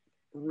that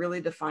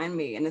really define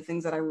me and the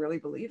things that I really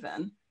believe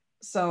in.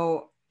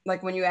 So,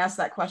 like, when you ask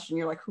that question,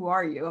 you're like, who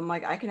are you? I'm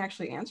like, I can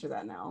actually answer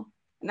that now.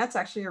 And that's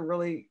actually a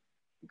really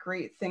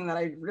great thing that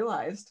I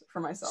realized for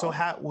myself.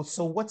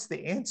 So what's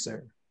the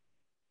answer?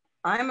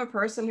 I'm a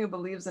person who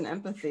believes in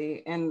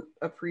empathy and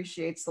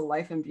appreciates the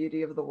life and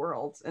beauty of the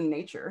world and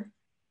nature.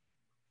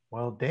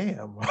 Well,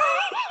 damn.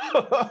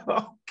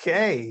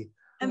 Okay.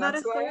 And that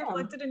is so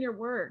reflected in your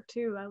work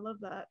too. I love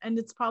that. And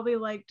it's probably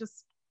like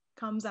just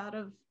comes out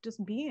of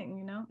just being,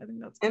 you know. I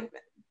think that's cool.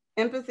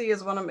 Empathy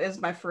is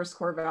my first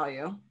core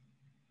value.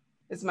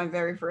 It's my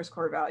very first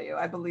core value.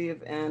 I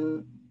believe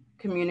in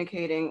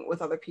communicating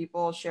with other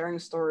people, sharing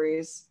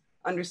stories,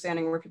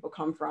 understanding where people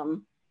come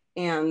from,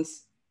 and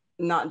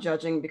not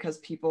judging because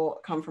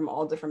people come from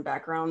all different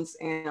backgrounds.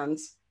 And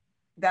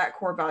that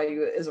core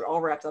value is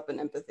all wrapped up in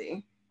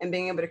empathy. And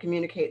being able to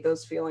communicate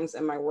those feelings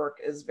in my work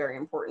is very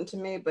important to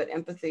me. But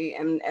empathy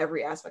in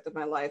every aspect of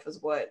my life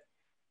is what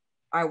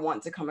I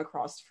want to come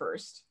across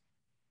first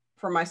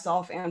for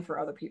myself and for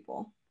other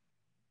people.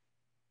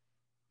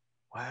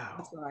 Wow.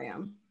 That's what I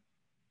am.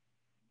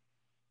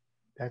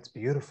 That's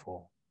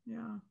beautiful.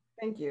 Yeah.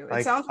 Thank you.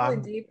 It sounds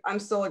really deep. I'm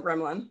still a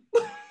gremlin.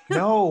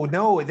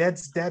 No,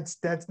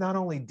 that's not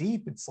only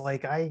deep. It's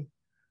like I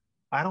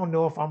don't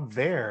know if I'm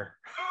there.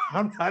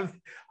 I'm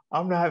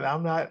not.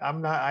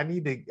 I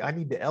need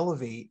to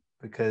elevate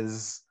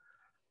because,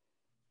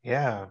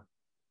 yeah,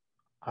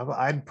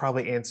 I'd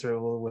probably answer a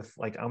little with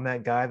like, I'm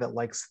that guy that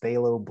likes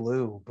phthalo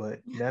blue, but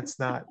that's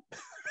not.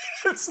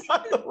 That's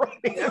not the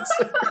right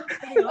answer.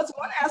 That's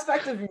one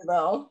aspect of you,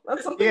 though.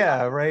 That's something.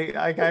 Yeah, right.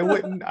 I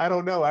wouldn't. I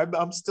don't know.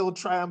 I'm still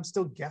trying. I'm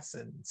still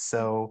guessing.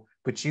 So,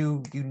 but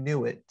you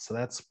knew it. So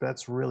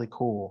that's really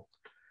cool.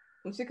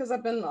 It's because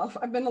I've been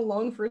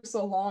alone for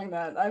so long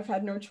that I've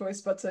had no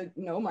choice but to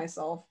know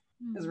myself.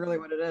 Is really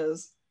what it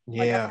is.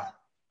 Yeah.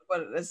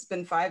 But it's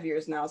been 5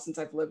 years now since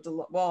I've lived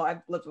alone. Well,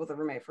 I've lived with a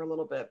roommate for a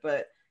little bit,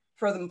 but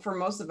for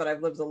most of it,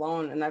 I've lived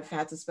alone, and I've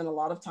had to spend a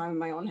lot of time in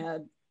my own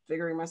head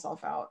figuring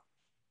myself out,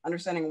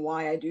 understanding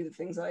why I do the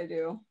things that I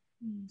do.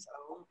 So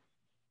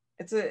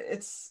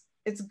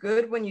it's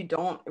good when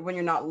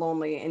you're not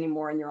lonely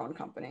anymore in your own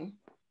company.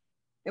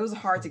 It was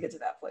hard to get to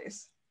that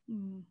place.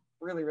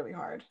 Really, really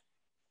hard.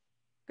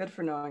 Good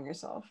for knowing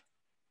yourself.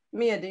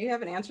 Mia, do you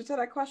have an answer to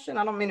that question?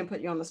 I don't mean to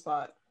put you on the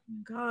spot.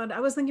 God,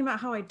 I was thinking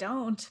about how I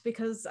don't,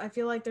 because I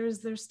feel like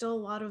there's still a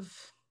lot of,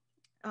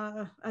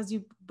 as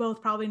you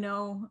both probably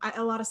know,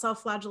 a lot of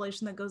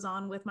self-flagellation that goes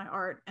on with my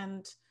art.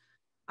 And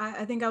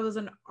I think I was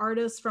an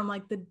artist from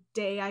like the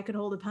day I could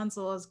hold a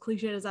pencil, as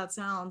cliche as that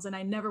sounds, and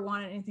I never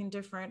wanted anything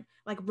different.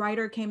 Like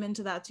writer came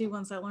into that too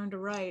once I learned to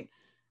write.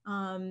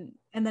 And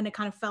then it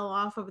kind of fell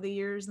off over the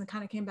years and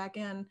kind of came back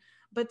in.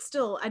 But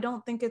still, I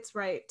don't think it's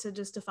right to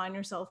just define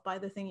yourself by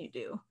the thing you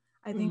do.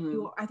 I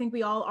think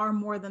we all are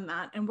more than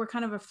that, and we're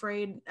kind of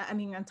afraid. I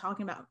mean, I'm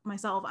talking about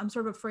myself. I'm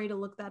sort of afraid to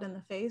look that in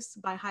the face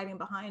by hiding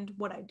behind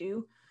what I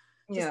do.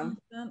 Yeah.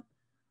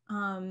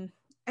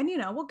 And you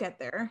know, we'll get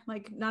there.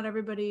 Like, not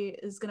everybody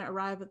is going to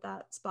arrive at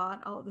that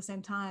spot all at the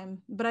same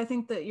time. But I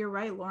think that you're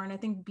right, Lauren. I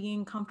think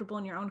being comfortable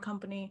in your own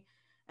company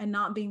and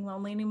not being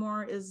lonely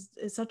anymore is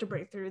such a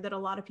breakthrough that a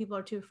lot of people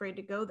are too afraid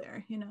to go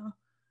there. You know.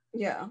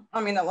 Yeah,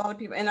 I mean, a lot of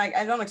people, and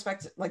I don't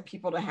expect like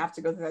people to have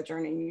to go through that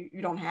journey.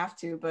 You don't have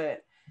to,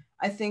 but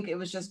I think it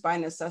was just by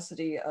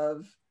necessity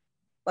of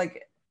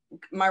like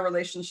my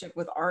relationship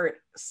with art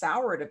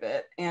soured a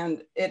bit,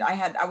 and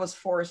I was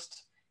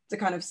forced to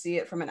kind of see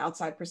it from an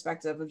outside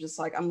perspective of just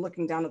like, I'm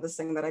looking down at this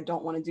thing that I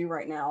don't want to do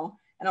right now,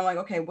 and I'm like,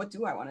 okay, what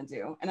do I want to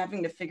do, and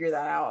having to figure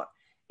that out.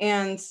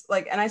 And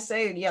like, and I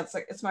say, yeah,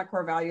 it's my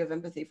core value of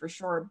empathy for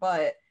sure,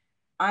 but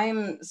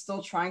I'm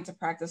still trying to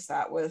practice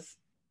that with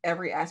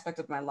every aspect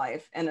of my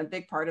life. And a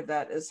big part of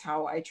that is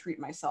how I treat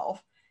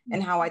myself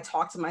and how I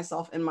talk to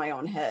myself in my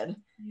own head.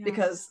 Yeah.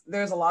 Because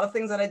there's a lot of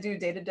things that I do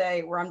day to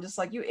day where I'm just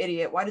like, you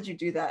idiot, why did you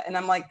do that? And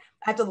I'm like,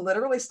 I have to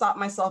literally stop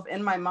myself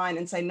in my mind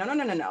and say,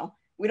 no.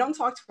 We don't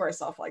talk to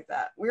ourselves like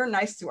that. We're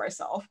nice to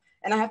ourselves.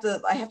 And I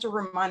have to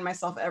remind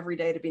myself every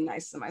day to be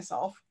nice to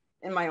myself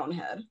in my own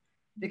head,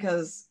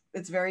 because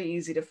it's very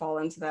easy to fall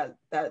into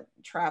that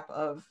trap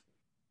of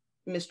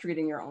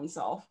mistreating your own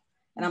self.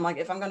 And I'm like,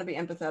 if I'm going to be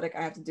empathetic,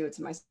 I have to do it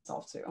to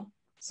myself too.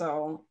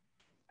 So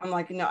I'm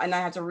like, no, and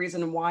I have to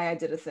reason why I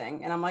did a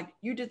thing. And I'm like,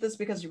 you did this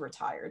because you were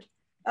tired.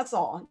 That's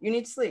all. You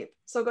need sleep.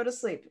 So go to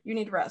sleep. You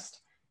need rest.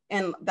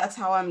 And that's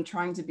how I'm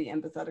trying to be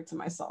empathetic to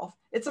myself.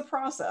 It's a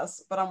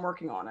process, but I'm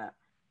working on it.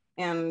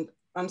 And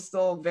I'm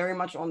still very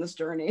much on this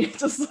journey,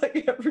 just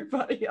like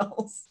everybody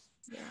else.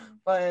 Yeah.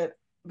 But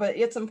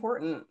it's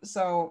important.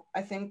 So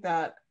I think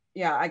that,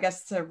 yeah, I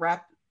guess to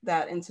wrap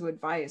that into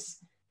advice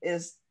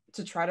is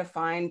to try to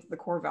find the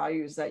core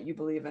values that you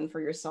believe in for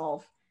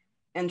yourself,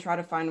 and try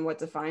to find what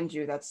defines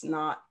you. That's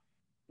not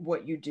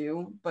what you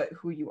do, but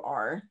who you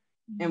are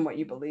and what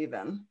you believe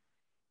in.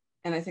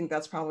 And I think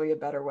that's probably a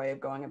better way of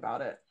going about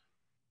it.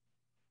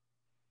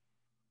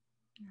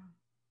 Yeah.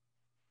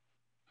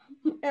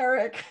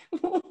 Eric.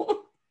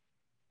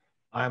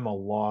 I'm a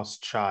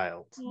lost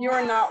child. You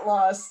are not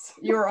lost.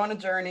 You are on a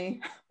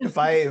journey. If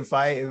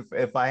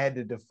I had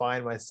to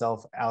define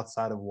myself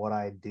outside of what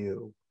I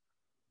do,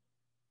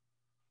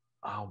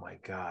 oh my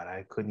God,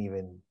 I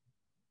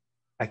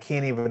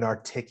can't even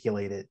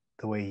articulate it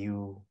the way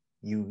you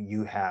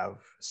have.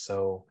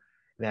 So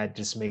that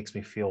just makes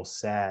me feel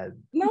sad.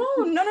 No.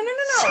 So,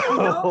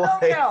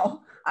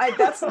 no.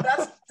 That's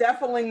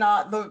definitely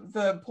not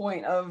the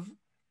point of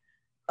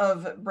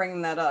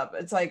bringing that up.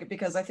 It's like,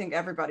 because I think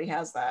everybody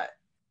has that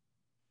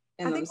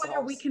in themselves. I think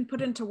whether we can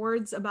put into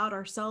words about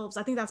ourselves,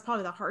 I think that's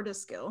probably the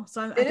hardest skill.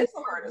 So I think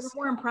the hardest.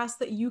 We're more impressed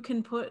that you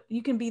can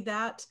be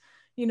that,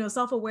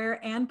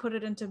 self-aware and put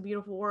it into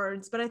beautiful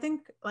words. But I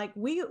think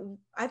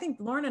I think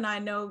Lauren and I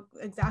know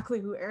exactly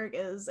who Eric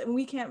is, and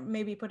we can't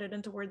maybe put it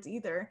into words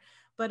either,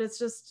 but it's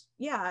just,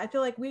 yeah, I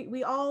feel like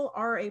we all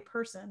are a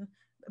person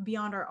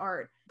beyond our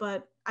art.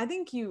 But I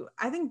think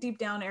deep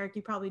down, Eric,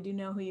 you probably do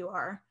know who you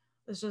are.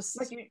 It's just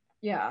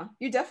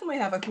you definitely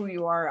have a who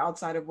you are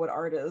outside of what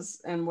art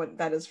is and what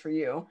that is for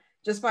you.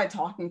 Just by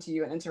talking to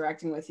you and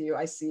interacting with you,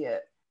 I see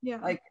it. Yeah.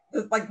 Like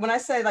when I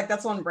say like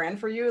that's on brand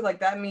for you, like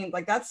that means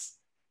like that's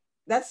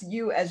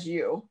you as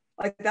you.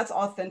 Like that's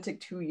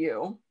authentic to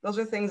you. Those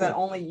are things that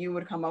only you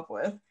would come up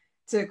with.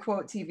 To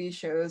quote TV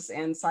shows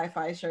and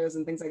sci-fi shows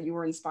and things that you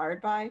were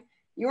inspired by.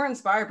 You were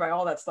inspired by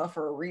all that stuff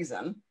for a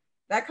reason.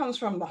 That comes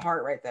from the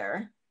heart right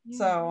there. Yeah.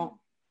 So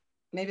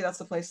maybe that's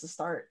the place to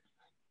start.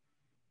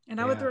 And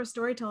I would throw a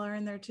storyteller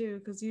in there too,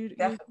 because you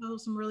tell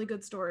some really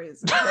good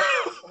stories.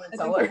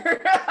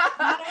 Storyteller.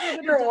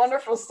 You're a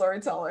wonderful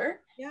storyteller.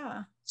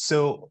 Yeah.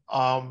 So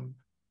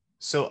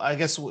I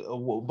guess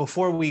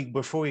before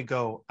we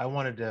go, I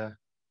wanted to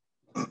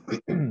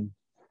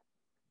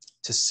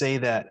to say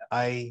that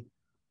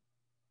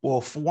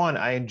for one,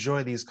 I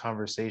enjoy these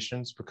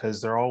conversations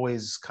because they're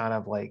always kind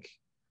of like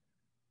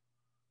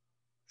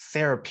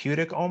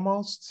therapeutic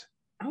almost.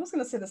 I was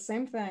going to say the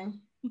same thing.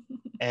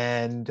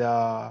 And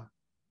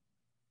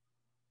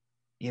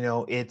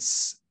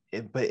it's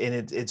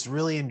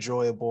really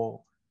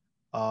enjoyable.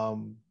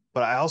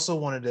 But I also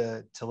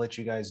wanted to let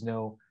you guys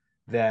know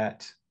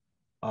that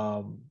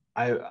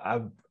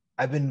I've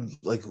been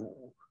like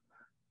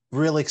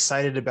really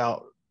excited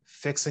about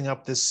fixing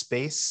up this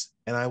space,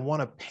 and I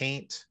want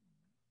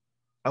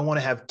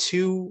to have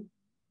 2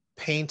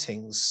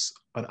 paintings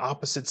on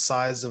opposite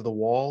sides of the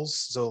walls.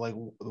 So like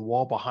the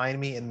wall behind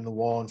me and the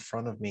wall in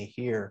front of me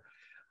here,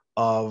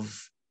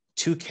 of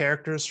 2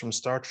 characters from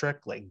Star Trek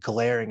like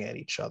glaring at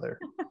each other.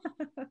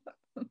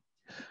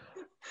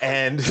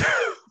 And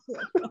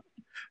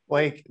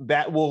like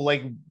that will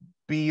like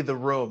be the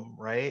room,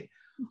 right?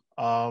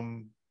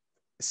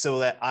 So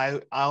that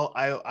I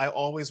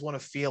always want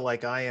to feel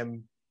like I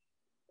am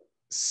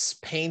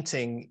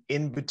painting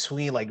in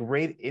between, like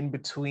right in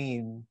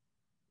between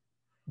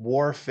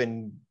Worf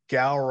and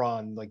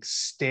Gowron, like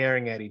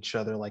staring at each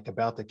other, like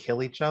about to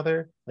kill each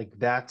other. Like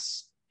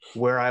that's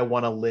where I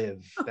want to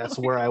live. That's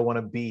where I want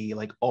to be,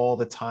 like all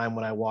the time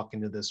when I walk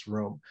into this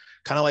room.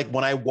 Kind of like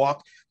when I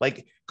walk,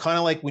 like kind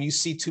of like when you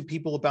see 2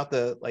 people about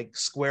to like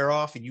square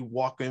off and you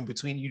walk in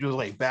between, you just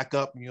like back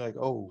up and you're like,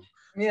 oh,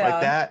 yeah,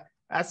 like that.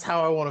 That's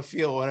how I want to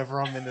feel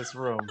whenever I'm in this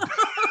room.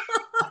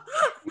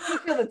 You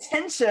want to feel the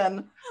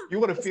tension. You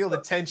want to feel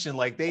the tension,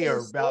 like they are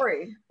about.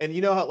 And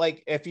you know how,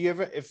 like,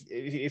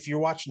 if you're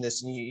watching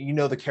this and you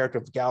know the character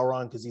of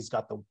Gowron, because he's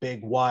got the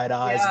big wide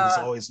eyes and he's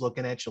always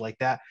looking at you like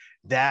that.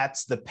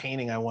 That's the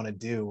painting I want to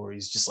do, where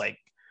he's just like,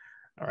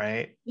 all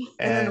right.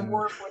 And then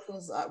Worf with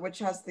his, which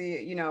has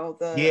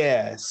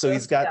the So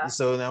he's got.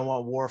 So I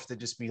want Worf to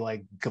just be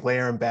like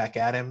glaring back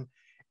at him,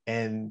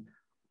 and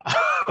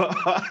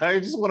I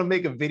just want to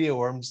make a video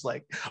where I'm just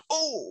like,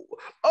 oh,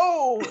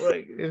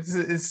 like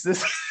it's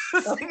just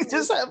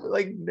just have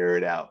like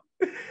nerd out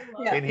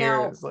in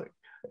here. It's like,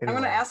 I'm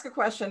going to ask a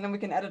question and we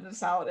can edit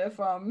this out if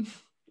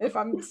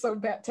I'm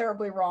so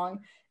terribly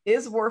wrong.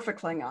 Is Worf a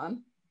Klingon?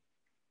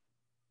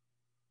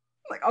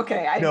 Like,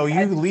 okay, you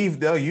gonna leave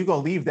that. You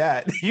can leave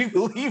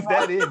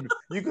that in.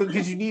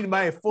 Because you need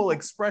my full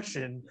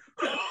expression.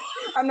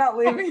 I'm not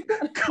leaving.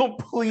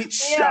 Complete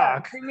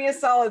shock. Give me a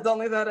solid. Don't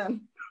leave that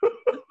in.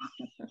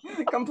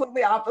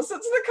 Completely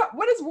opposite.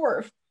 What is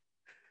Worf?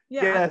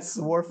 Yeah. Yes,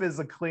 Worf is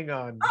a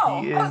Klingon.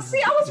 Oh,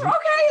 see, I was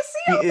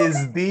okay. He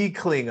is the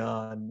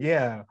Klingon.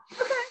 Yeah.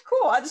 Okay,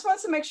 cool. I just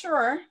wanted to make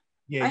sure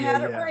I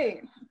had it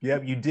right.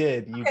 Yep, you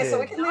did. Okay, so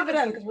we can leave it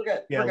in because we're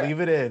good. Yeah,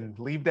 leave it in.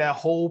 Leave that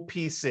whole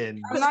piece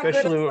in. I'm not good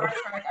at Star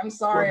Trek. I'm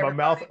sorry. My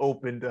mouth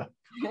opened up.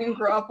 I didn't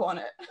grow up on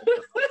it.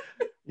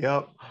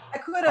 Yep. I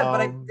could have,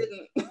 but I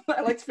didn't.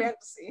 I liked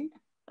fantasy.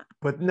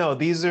 But no,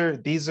 these are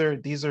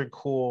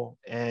cool,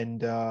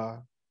 and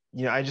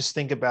I just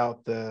thinking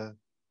about the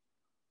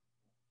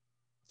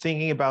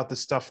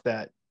stuff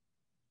that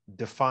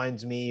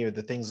defines me or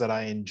the things that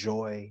I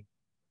enjoy,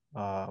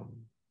 that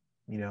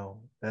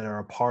are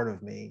a part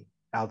of me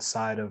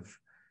outside of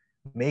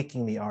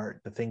making the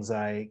art, the things that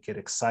I get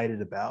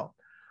excited about.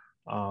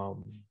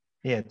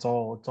 It's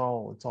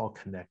all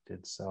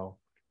connected. So,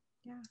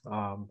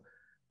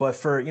 but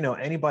for,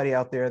 anybody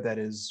out there that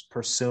is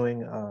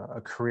pursuing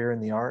a career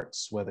in the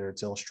arts, whether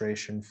it's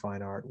illustration,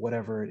 fine art,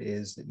 whatever it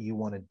is that you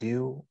want to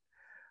do,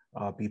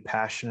 be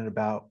passionate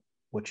about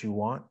what you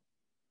want,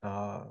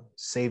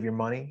 save your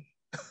money,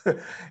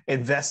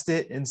 invest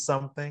it in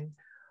something,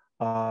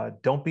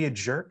 don't be a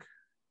jerk.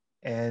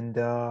 And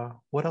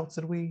what else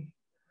did we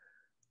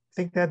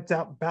think that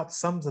about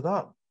sums it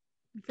up?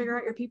 Figure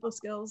out your people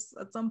skills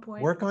at some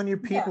point. Work on your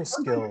people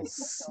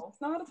skills.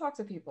 Know how to talk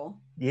to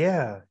people.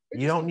 Yeah.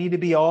 You don't need to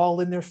be all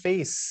in their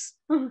face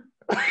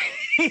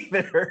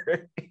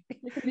either.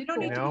 You don't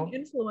need to be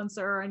an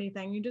influencer or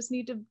anything. You just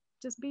need to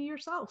just be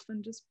yourself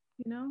and just,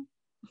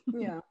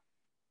 Yeah.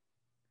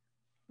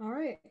 All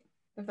right.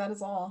 If that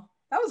is all.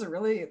 That was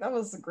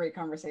a great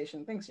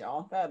conversation. Thanks,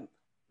 y'all.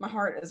 My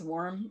heart is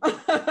warm.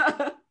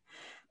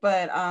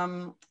 But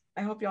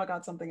I hope y'all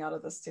got something out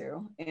of this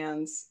too.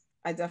 And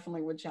I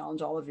definitely would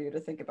challenge all of you to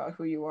think about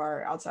who you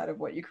are outside of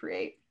what you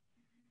create.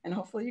 And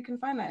hopefully you can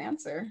find that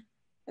answer.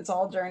 It's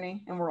all a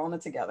journey and we're on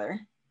it together.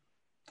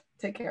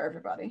 Take care,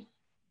 everybody.